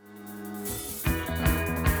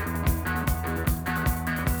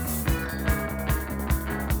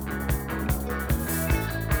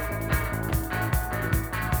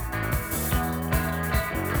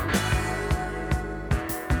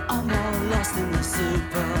 In the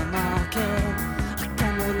supermarket, I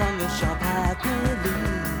can no longer shop happily.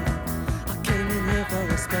 I came in here for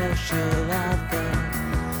a special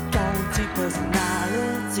offer, guaranteed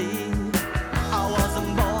personality. I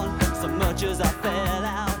wasn't born so much as I fell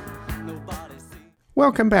out. Nobody sees.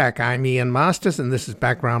 Welcome back. I'm Ian Masters, and this is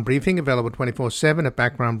Background Briefing, available 24/7 at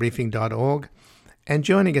backgroundbriefing.org. And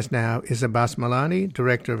joining us now is Abbas Milani,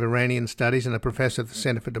 Director of Iranian Studies and a Professor at the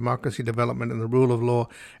Center for Democracy Development and the Rule of Law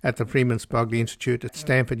at the Freeman Spogli Institute at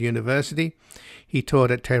Stanford University. He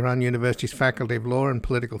taught at Tehran University's Faculty of Law and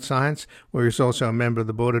Political Science, where he was also a member of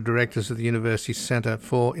the Board of Directors of the university's Center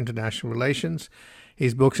for International Relations.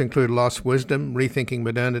 His books include Lost Wisdom, Rethinking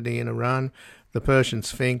Modernity in Iran, The Persian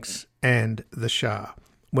Sphinx, and The Shah.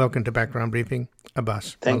 Welcome to Background Briefing,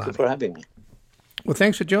 Abbas Milani. Thank you for having me. Well,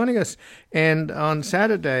 thanks for joining us. And on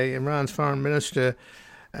Saturday, Iran's foreign minister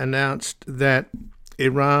announced that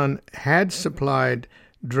Iran had supplied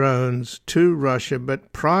drones to Russia,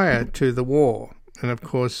 but prior to the war. And of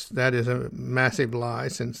course, that is a massive lie,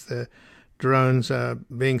 since the drones are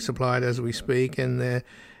being supplied as we speak, and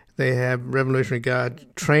they have Revolutionary Guard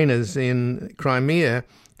trainers in Crimea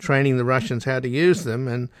training the Russians how to use them.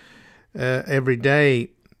 And every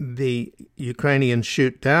day, the Ukrainians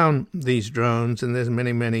shoot down these drones, and there's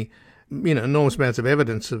many, enormous amounts of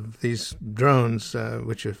evidence of these drones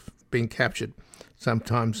which have been captured,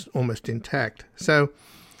 sometimes almost intact. So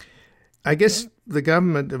I guess the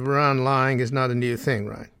government of Iran lying is not a new thing,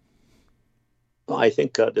 right? Well, I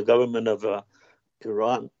think the government of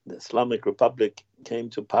Iran, the Islamic Republic, came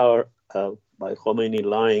to power by Khomeini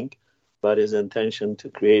lying about his intention to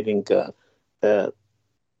creating a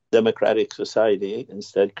democratic society,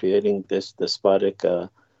 instead creating this despotic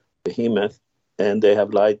behemoth, and they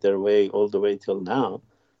have lied their way all the way till now.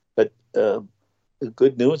 But the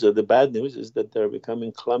good news or the bad news is that they're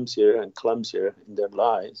becoming clumsier and clumsier in their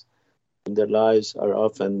lies, and their lies are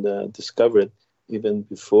often discovered even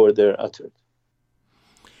before they're uttered.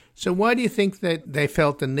 So why do you think that they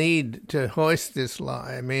felt the need to hoist this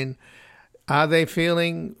lie? I mean, are they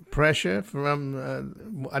feeling pressure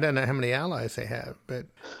from, I don't know how many allies they have, but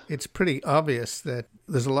it's pretty obvious that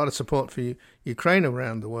there's a lot of support for Ukraine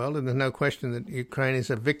around the world, and there's no question that Ukraine is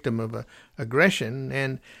a victim of aggression,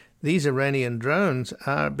 and these Iranian drones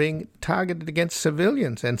are being targeted against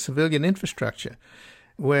civilians and civilian infrastructure,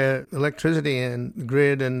 where electricity and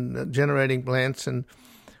grid and generating plants and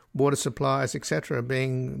water supplies, etc., are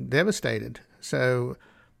being devastated. So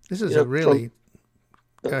this is a really...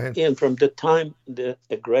 Go ahead. Ian, from the time the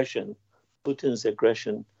aggression, Putin's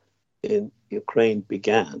aggression in Ukraine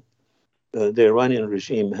began, the Iranian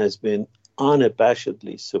regime has been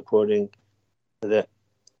unabashedly supporting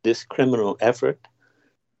this criminal effort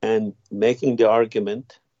and making the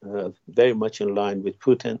argument very much in line with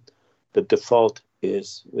Putin that the fault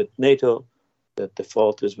is with NATO, that the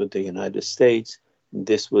fault is with the United States.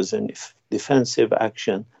 This was a defensive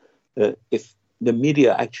action. If the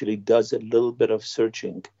media actually does a little bit of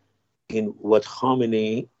searching in what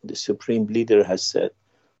Khamenei, the supreme leader, has said,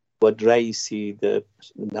 what Raisi, the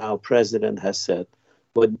now president, has said,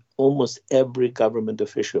 what almost every government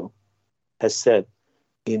official has said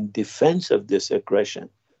in defense of this aggression,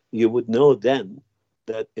 you would know then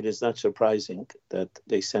that it is not surprising that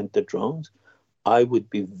they sent the drones. I would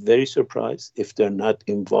be very surprised if they're not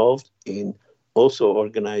involved in also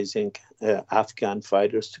organizing Afghan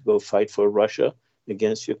fighters to go fight for Russia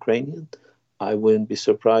against Ukrainian. I wouldn't be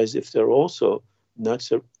surprised if they're also not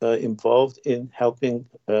involved in helping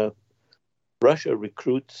Russia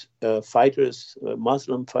recruit fighters,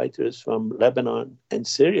 Muslim fighters from Lebanon and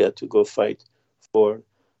Syria to go fight or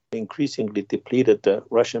increasingly depleted the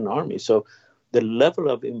Russian army. So the level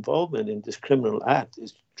of involvement in this criminal act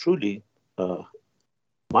is truly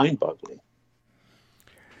mind-boggling.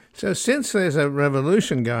 So since there's a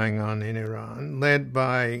revolution going on in Iran, led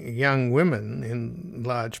by young women in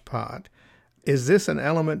large part, is this an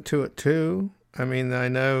element to it too? I mean, I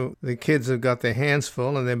know the kids have got their hands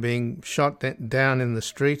full and they're being shot down in the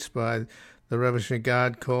streets by the Revolutionary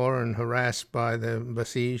Guard Corps and harassed by the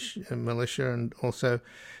Basij militia and also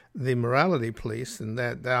the morality police. And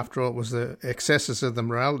that, after all, it was the excesses of the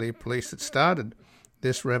morality police that started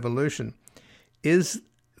this revolution. Is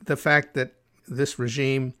the fact that this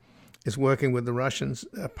regime is working with the Russians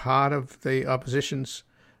a part of the opposition's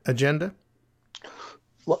agenda?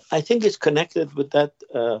 Well, I think it's connected with that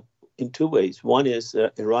in two ways. One is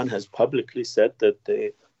Iran has publicly said that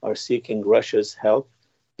they are seeking Russia's help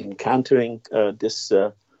in countering this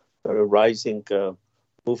rising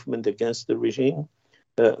movement against the regime.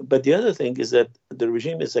 But the other thing is that the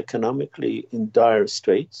regime is economically in dire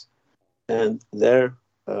straits, and their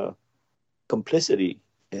complicity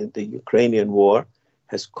in the Ukrainian war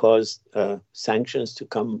has caused sanctions to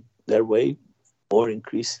come their way, more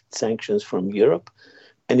increased sanctions from Europe.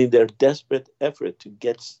 And in their desperate effort to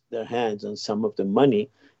get their hands on some of the money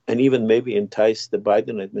and even maybe entice the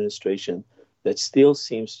Biden administration that still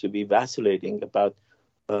seems to be vacillating about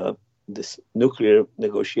this nuclear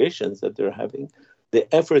negotiations that they're having, the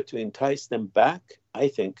effort to entice them back, I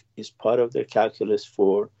think, is part of their calculus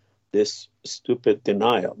for this stupid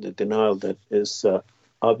denial, the denial that is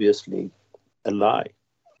obviously a lie.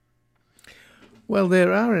 Well,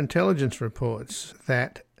 there are intelligence reports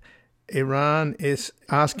that Iran is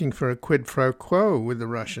asking for a quid pro quo with the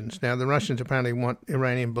Russians. Now, the Russians apparently want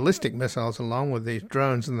Iranian ballistic missiles along with these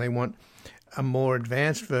drones, and they want a more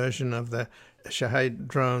advanced version of the Shahed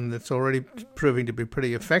drone that's already proving to be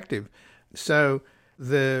pretty effective. So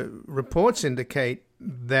the reports indicate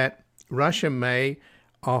that Russia may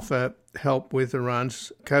offer help with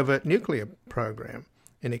Iran's covert nuclear program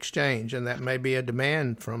in exchange, and that may be a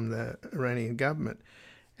demand from the Iranian government.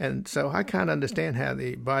 And so I can't understand how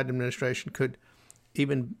the Biden administration could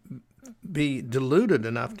even be deluded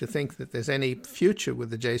enough to think that there's any future with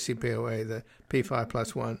the JCPOA, the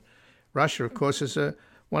P5+1. Russia, of course, is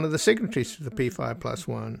one of the signatories to the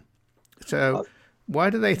P5+1. So why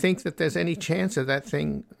do they think that there's any chance of that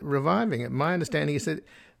thing reviving? My understanding is that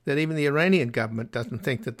even the Iranian government doesn't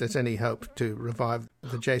think that there's any hope to revive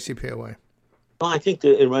the JCPOA. Well, I think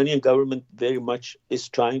the Iranian government very much is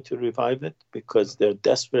trying to revive it because they're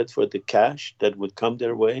desperate for the cash that would come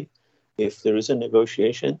their way if there is a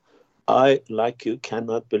negotiation. I, like you,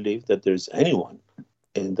 cannot believe that there's anyone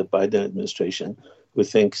in the Biden administration who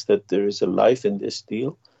thinks that there is a life in this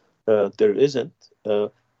deal. There isn't.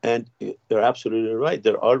 And you're absolutely right.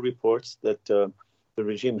 There are reports that the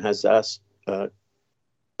regime has asked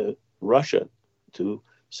Russia to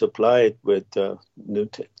supply it with new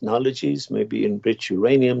technologies, maybe enrich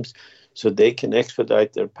uraniums, so they can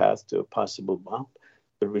expedite their path to a possible bomb.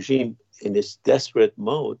 The regime, in its desperate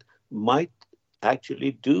mode, might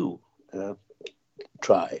actually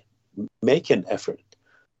make an effort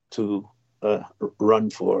to run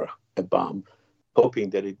for a bomb,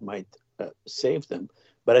 hoping that it might save them.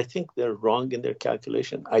 But I think they're wrong in their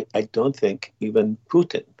calculation. I don't think even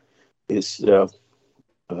Putin is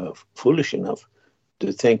foolish enough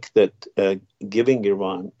to think that giving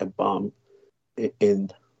Iran a bomb in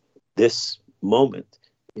this moment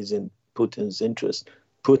is in Putin's interest.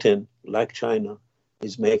 Putin, like China,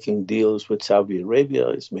 is making deals with Saudi Arabia,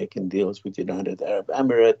 is making deals with the United Arab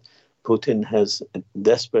Emirates. Putin has a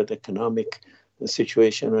desperate economic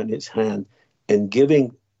situation on his hand, and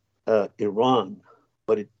giving Iran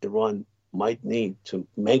what Iran might need to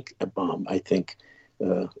make a bomb, I think,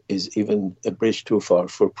 is even a bridge too far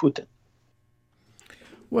for Putin.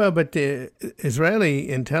 Well, but the Israeli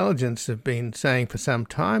intelligence have been saying for some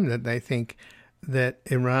time that they think that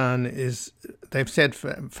Iran is, they've said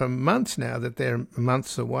for months now that they're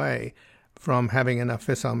months away from having enough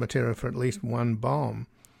fissile material for at least one bomb.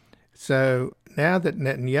 So now that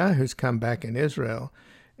Netanyahu's come back in Israel,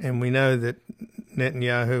 and we know that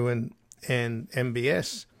Netanyahu and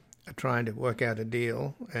MBS are trying to work out a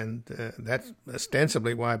deal, and that's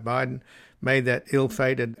ostensibly why Biden made that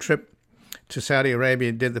ill-fated trip to Saudi Arabia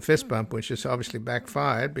and did the fist bump, which has obviously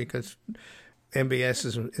backfired because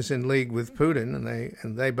MBS is in league with Putin,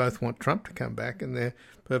 and they both want Trump to come back, and they're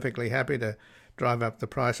perfectly happy to drive up the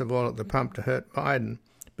price of oil at the pump to hurt Biden.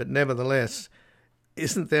 But nevertheless,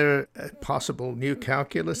 isn't there a possible new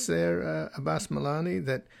calculus there, Abbas Milani,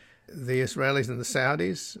 that the Israelis and the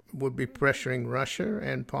Saudis would be pressuring Russia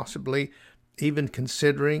and possibly even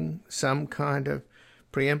considering some kind of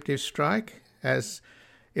preemptive strike? As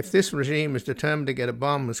if this regime is determined to get a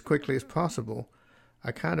bomb as quickly as possible,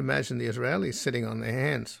 I can't imagine the Israelis sitting on their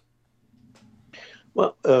hands.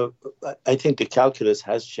 Well, I think the calculus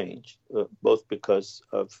has changed, both because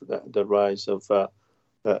of the rise of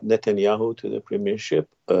Netanyahu to the premiership,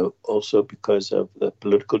 also because of the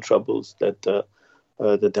political troubles that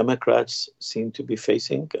the Democrats seem to be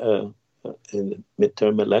facing in the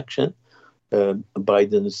midterm election.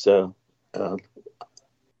 Biden's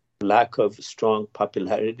lack of strong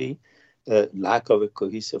popularity, lack of a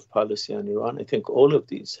cohesive policy on Iran. I think all of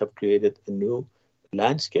these have created a new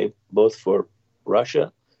landscape, both for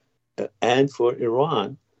Russia and for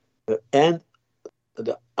Iran. And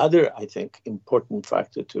the other, I think, important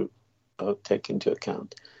factor to take into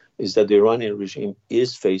account is that the Iranian regime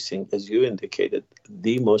is facing, as you indicated,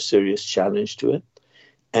 the most serious challenge to it.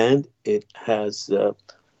 And it has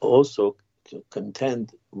also to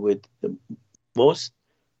contend with the most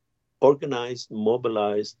organized,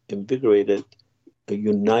 mobilized, invigorated,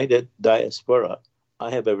 united diaspora I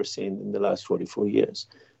have ever seen in the last 44 years.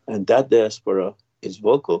 And that diaspora is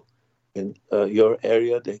vocal. In your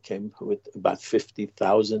area, they came with about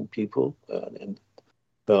 50,000 people in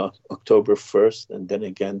October 1st, and then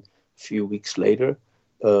again a few weeks later.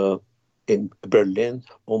 In Berlin,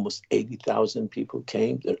 almost 80,000 people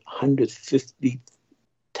came. There are 150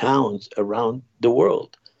 towns around the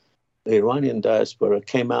world. The Iranian diaspora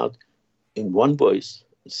came out in one voice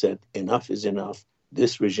and said, enough is enough.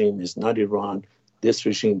 This regime is not Iran. This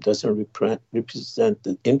regime doesn't represent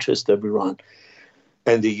the interest of Iran.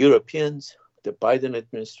 And the Europeans, the Biden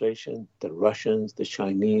administration, the Russians, the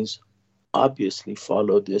Chinese obviously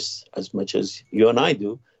follow this as much as you and I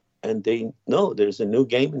do. And they know there's a new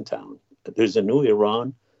game in town. There's a new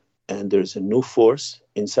Iran, and there's a new force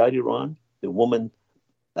inside Iran. The woman,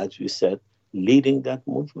 as you said, leading that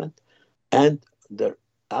movement, and their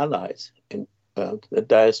allies in the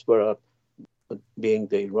diaspora, being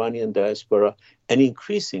the Iranian diaspora, and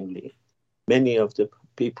increasingly many of the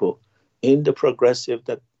people in the progressive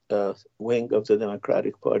wing of the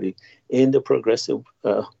Democratic Party, in the progressive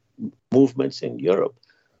movements in Europe,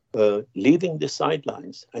 leaving the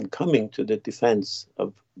sidelines and coming to the defense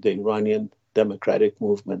of the Iranian democratic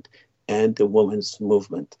movement and the women's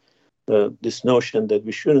movement. This notion that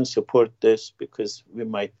we shouldn't support this because we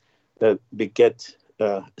might beget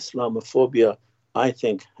Islamophobia, I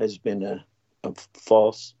think has been a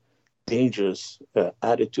false, dangerous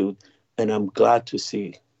attitude. And I'm glad to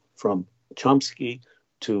see from Chomsky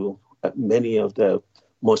to many of the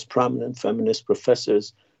most prominent feminist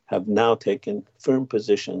professors have now taken firm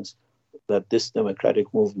positions that this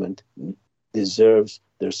democratic movement deserves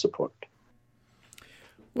their support.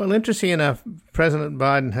 Well, interesting enough, President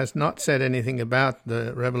Biden has not said anything about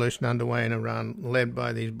the revolution underway in Iran led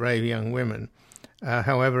by these brave young women.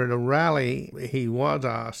 However, at a rally, he was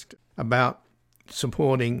asked about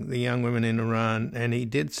supporting the young women in Iran, and he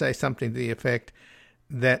did say something to the effect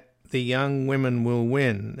that the young women will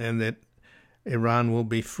win and that Iran will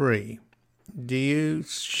be free. Do you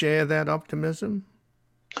share that optimism?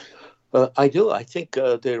 I do. I think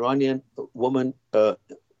the Iranian woman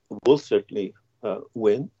will certainly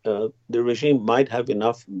win. The regime might have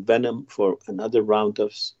enough venom for another round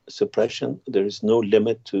of suppression. There is no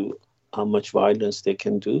limit to how much violence they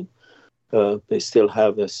can do. They still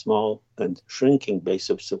have a small and shrinking base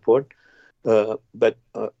of support. But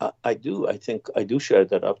I do share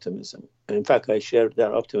that optimism. And in fact, I share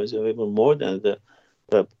that optimism even more than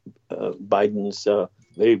the Biden's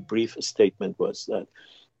very brief statement was that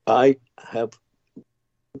I have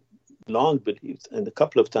long believed, and a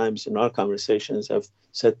couple of times in our conversations I've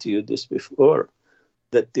said to you this before,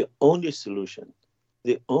 that the only solution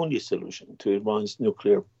to Iran's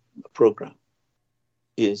nuclear program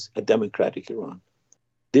is a democratic Iran.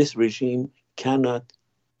 This regime cannot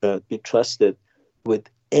be trusted with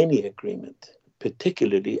any agreement,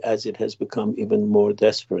 particularly as it has become even more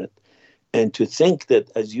desperate. And to think that,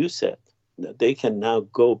 as you said, that they can now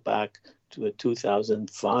go back to a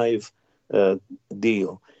 2005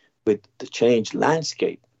 deal with the changed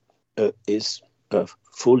landscape is a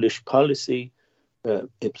foolish policy.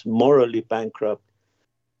 It's morally bankrupt.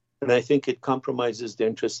 And I think it compromises the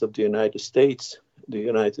interests of the United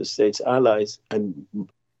States allies, and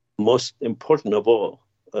most important of all,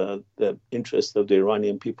 the interests of the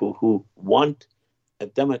Iranian people who want a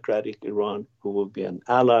democratic Iran, who will be an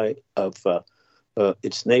ally of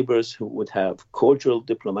its neighbors, who would have cordial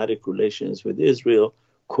diplomatic relations with Israel,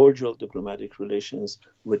 cordial diplomatic relations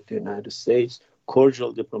with the United States,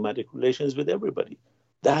 cordial diplomatic relations with everybody.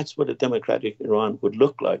 That's what a democratic Iran would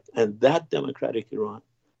look like. And that democratic Iran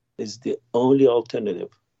is the only alternative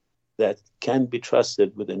that can be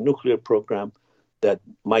trusted with a nuclear program that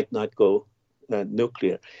might not go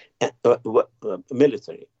nuclear,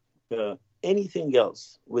 military. Anything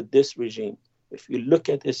else with this regime, if you look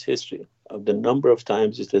at its history of the number of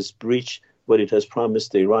times it has breached what it has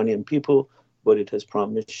promised the Iranian people, what it has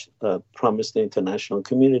promised the international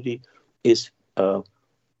community, is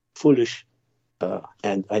foolish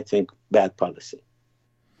and I think bad policy.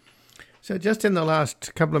 So just in the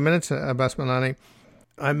last couple of minutes, Abbas Milani,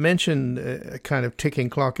 I mentioned a kind of ticking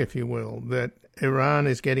clock, if you will, that Iran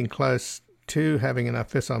is getting close to having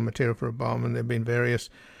enough fissile material for a bomb, and there have been various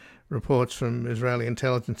reports from Israeli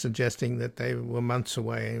intelligence suggesting that they were months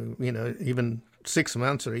away. Even 6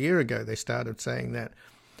 months or a year ago, they started saying that.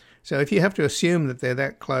 So if you have to assume that they're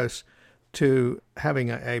that close to having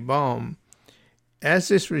a bomb, as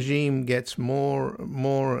this regime gets more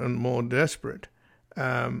and more desperate,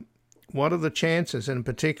 what are the chances, and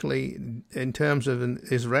particularly in terms of an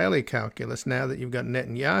Israeli calculus, now that you've got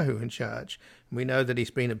Netanyahu in charge, we know that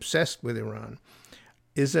he's been obsessed with Iran,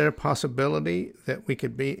 is there a possibility that we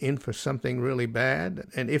could be in for something really bad?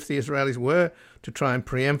 And if the Israelis were to try and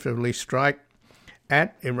preemptively strike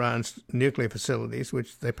at Iran's nuclear facilities,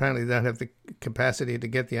 which they apparently don't have the capacity to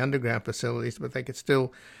get the underground facilities, but they could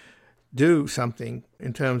still do something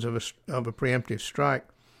in terms of a preemptive strike,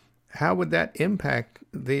 how would that impact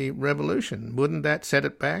the revolution? Wouldn't that set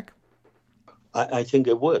it back? I think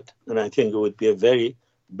it would. And I think it would be a very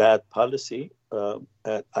bad policy.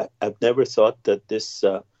 I've never thought that this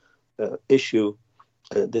issue,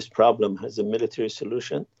 this problem has a military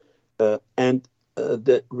solution. And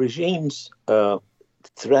the regime's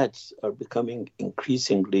threats are becoming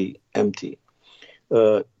increasingly empty.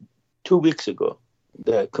 2 weeks ago,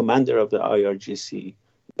 the commander of the IRGC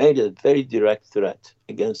made a very direct threat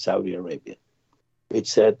against Saudi Arabia. It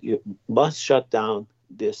said, you must shut down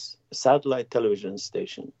this satellite television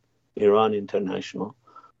station, Iran International,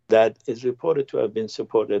 that is reported to have been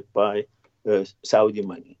supported by Saudi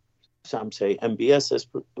money. Some say MBS has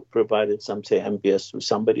provided, some say MBS through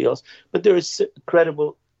somebody else. But there is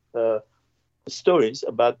credible stories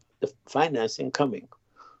about the financing coming.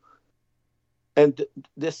 And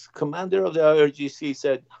this commander of the IRGC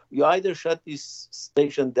said, you either shut this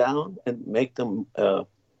station down and make them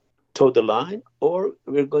toe the line, or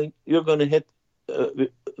we're going to hit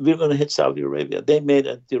Saudi Arabia. They made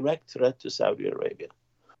a direct threat to Saudi Arabia.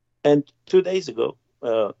 And 2 days ago,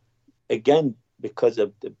 again, because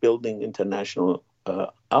of the building international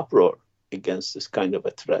uproar against this kind of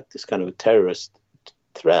a threat, this kind of a terrorist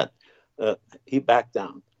threat, he backed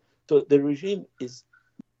down. So the regime is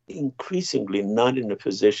increasingly not in a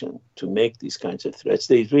position to make these kinds of threats.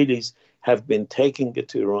 The Israelis have been taking it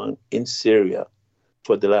to Iran in Syria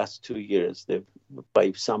for the last 2 years. They've,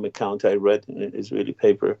 by some account I read in an Israeli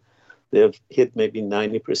paper, they have hit maybe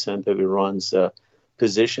 90% of Iran's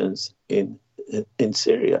positions in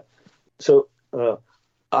Syria. So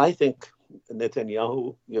I think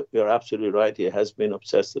Netanyahu, you're absolutely right, he has been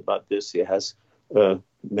obsessed about this. He has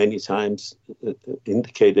many times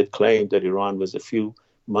claimed that Iran was a few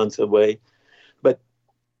months away. But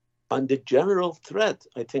on the general threat,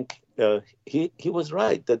 I think he was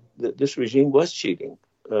right that this regime was cheating.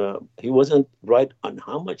 He wasn't right on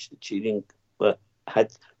how much the cheating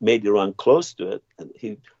had made Iran close to it. And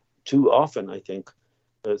he too often, I think,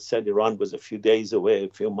 said Iran was a few days away, a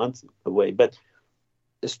few months away. But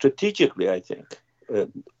strategically, I think,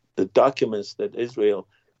 the documents that Israel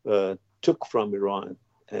took from Iran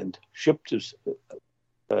and shipped to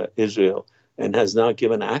Israel and has now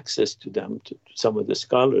given access to them to some of the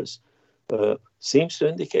scholars, seems to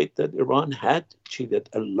indicate that Iran had cheated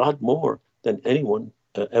a lot more than anyone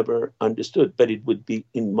ever understood. But it would be,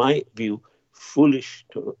 in my view, foolish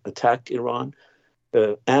to attack Iran,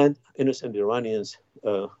 and innocent Iranians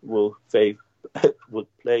will pay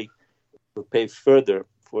further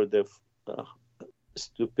for the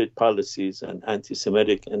stupid policies and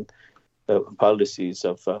anti-Semitic and policies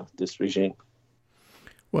of this regime.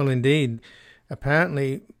 Well, indeed.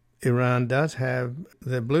 Apparently, Iran does have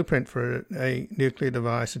the blueprint for a nuclear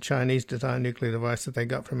device, a Chinese-designed nuclear device that they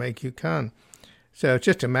got from A.Q. Khan. So it's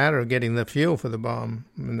just a matter of getting the fuel for the bomb,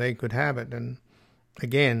 and they could have it. And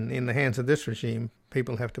again, in the hands of this regime,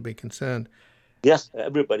 people have to be concerned. Yes,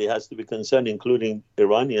 everybody has to be concerned, including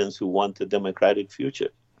Iranians who want a democratic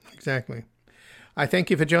future. Exactly. I thank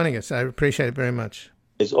you for joining us. I appreciate it very much.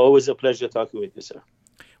 It's always a pleasure talking with you, sir.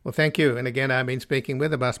 Well, thank you. And again, I've been speaking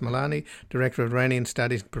with Abbas Milani, Director of Iranian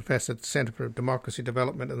Studies and Professor at the Center for Democracy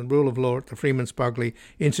Development and the Rule of Law at the Freeman Spogli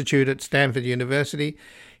Institute at Stanford University.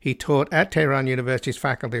 He taught at Tehran University's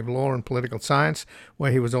Faculty of Law and Political Science,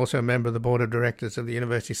 where he was also a member of the Board of Directors of the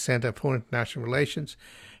University's Center for International Relations.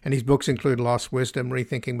 And his books include Lost Wisdom,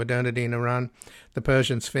 Rethinking Modernity in Iran, The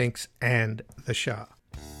Persian Sphinx, and The Shah.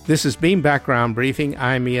 This has been Background Briefing.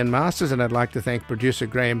 I'm Ian Masters, and I'd like to thank producer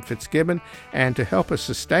Graham Fitzgibbon. And to help us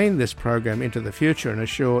sustain this program into the future and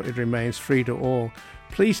assure it remains free to all,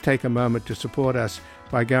 please take a moment to support us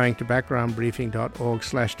by going to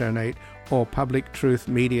backgroundbriefing.org/donate or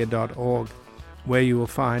publictruthmedia.org, where you will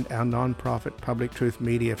find our non-profit Public Truth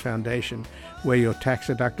Media Foundation, where your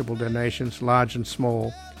tax-deductible donations, large and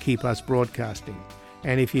small, keep us broadcasting.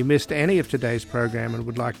 And if you missed any of today's program and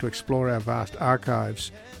would like to explore our vast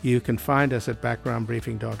archives, you can find us at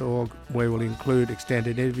backgroundbriefing.org, where we'll include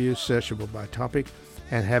extended interviews searchable by topic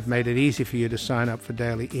and have made it easy for you to sign up for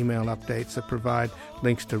daily email updates that provide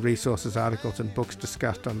links to resources, articles, and books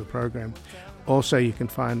discussed on the program. Also, you can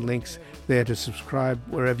find links there to subscribe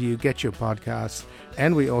wherever you get your podcasts,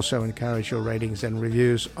 and we also encourage your ratings and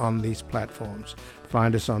reviews on these platforms.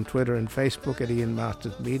 Find us on Twitter and Facebook at Ian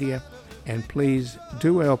Masters Media, and please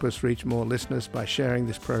do help us reach more listeners by sharing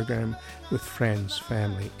this program with friends,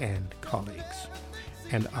 family, and colleagues.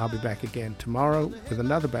 And I'll be back again tomorrow with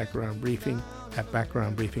another Background Briefing at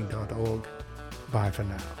backgroundbriefing.org. Bye for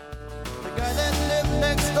now. The guy that lived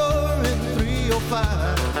next door in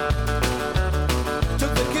 305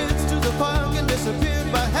 took the kids to the park and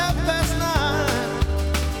disappeared by half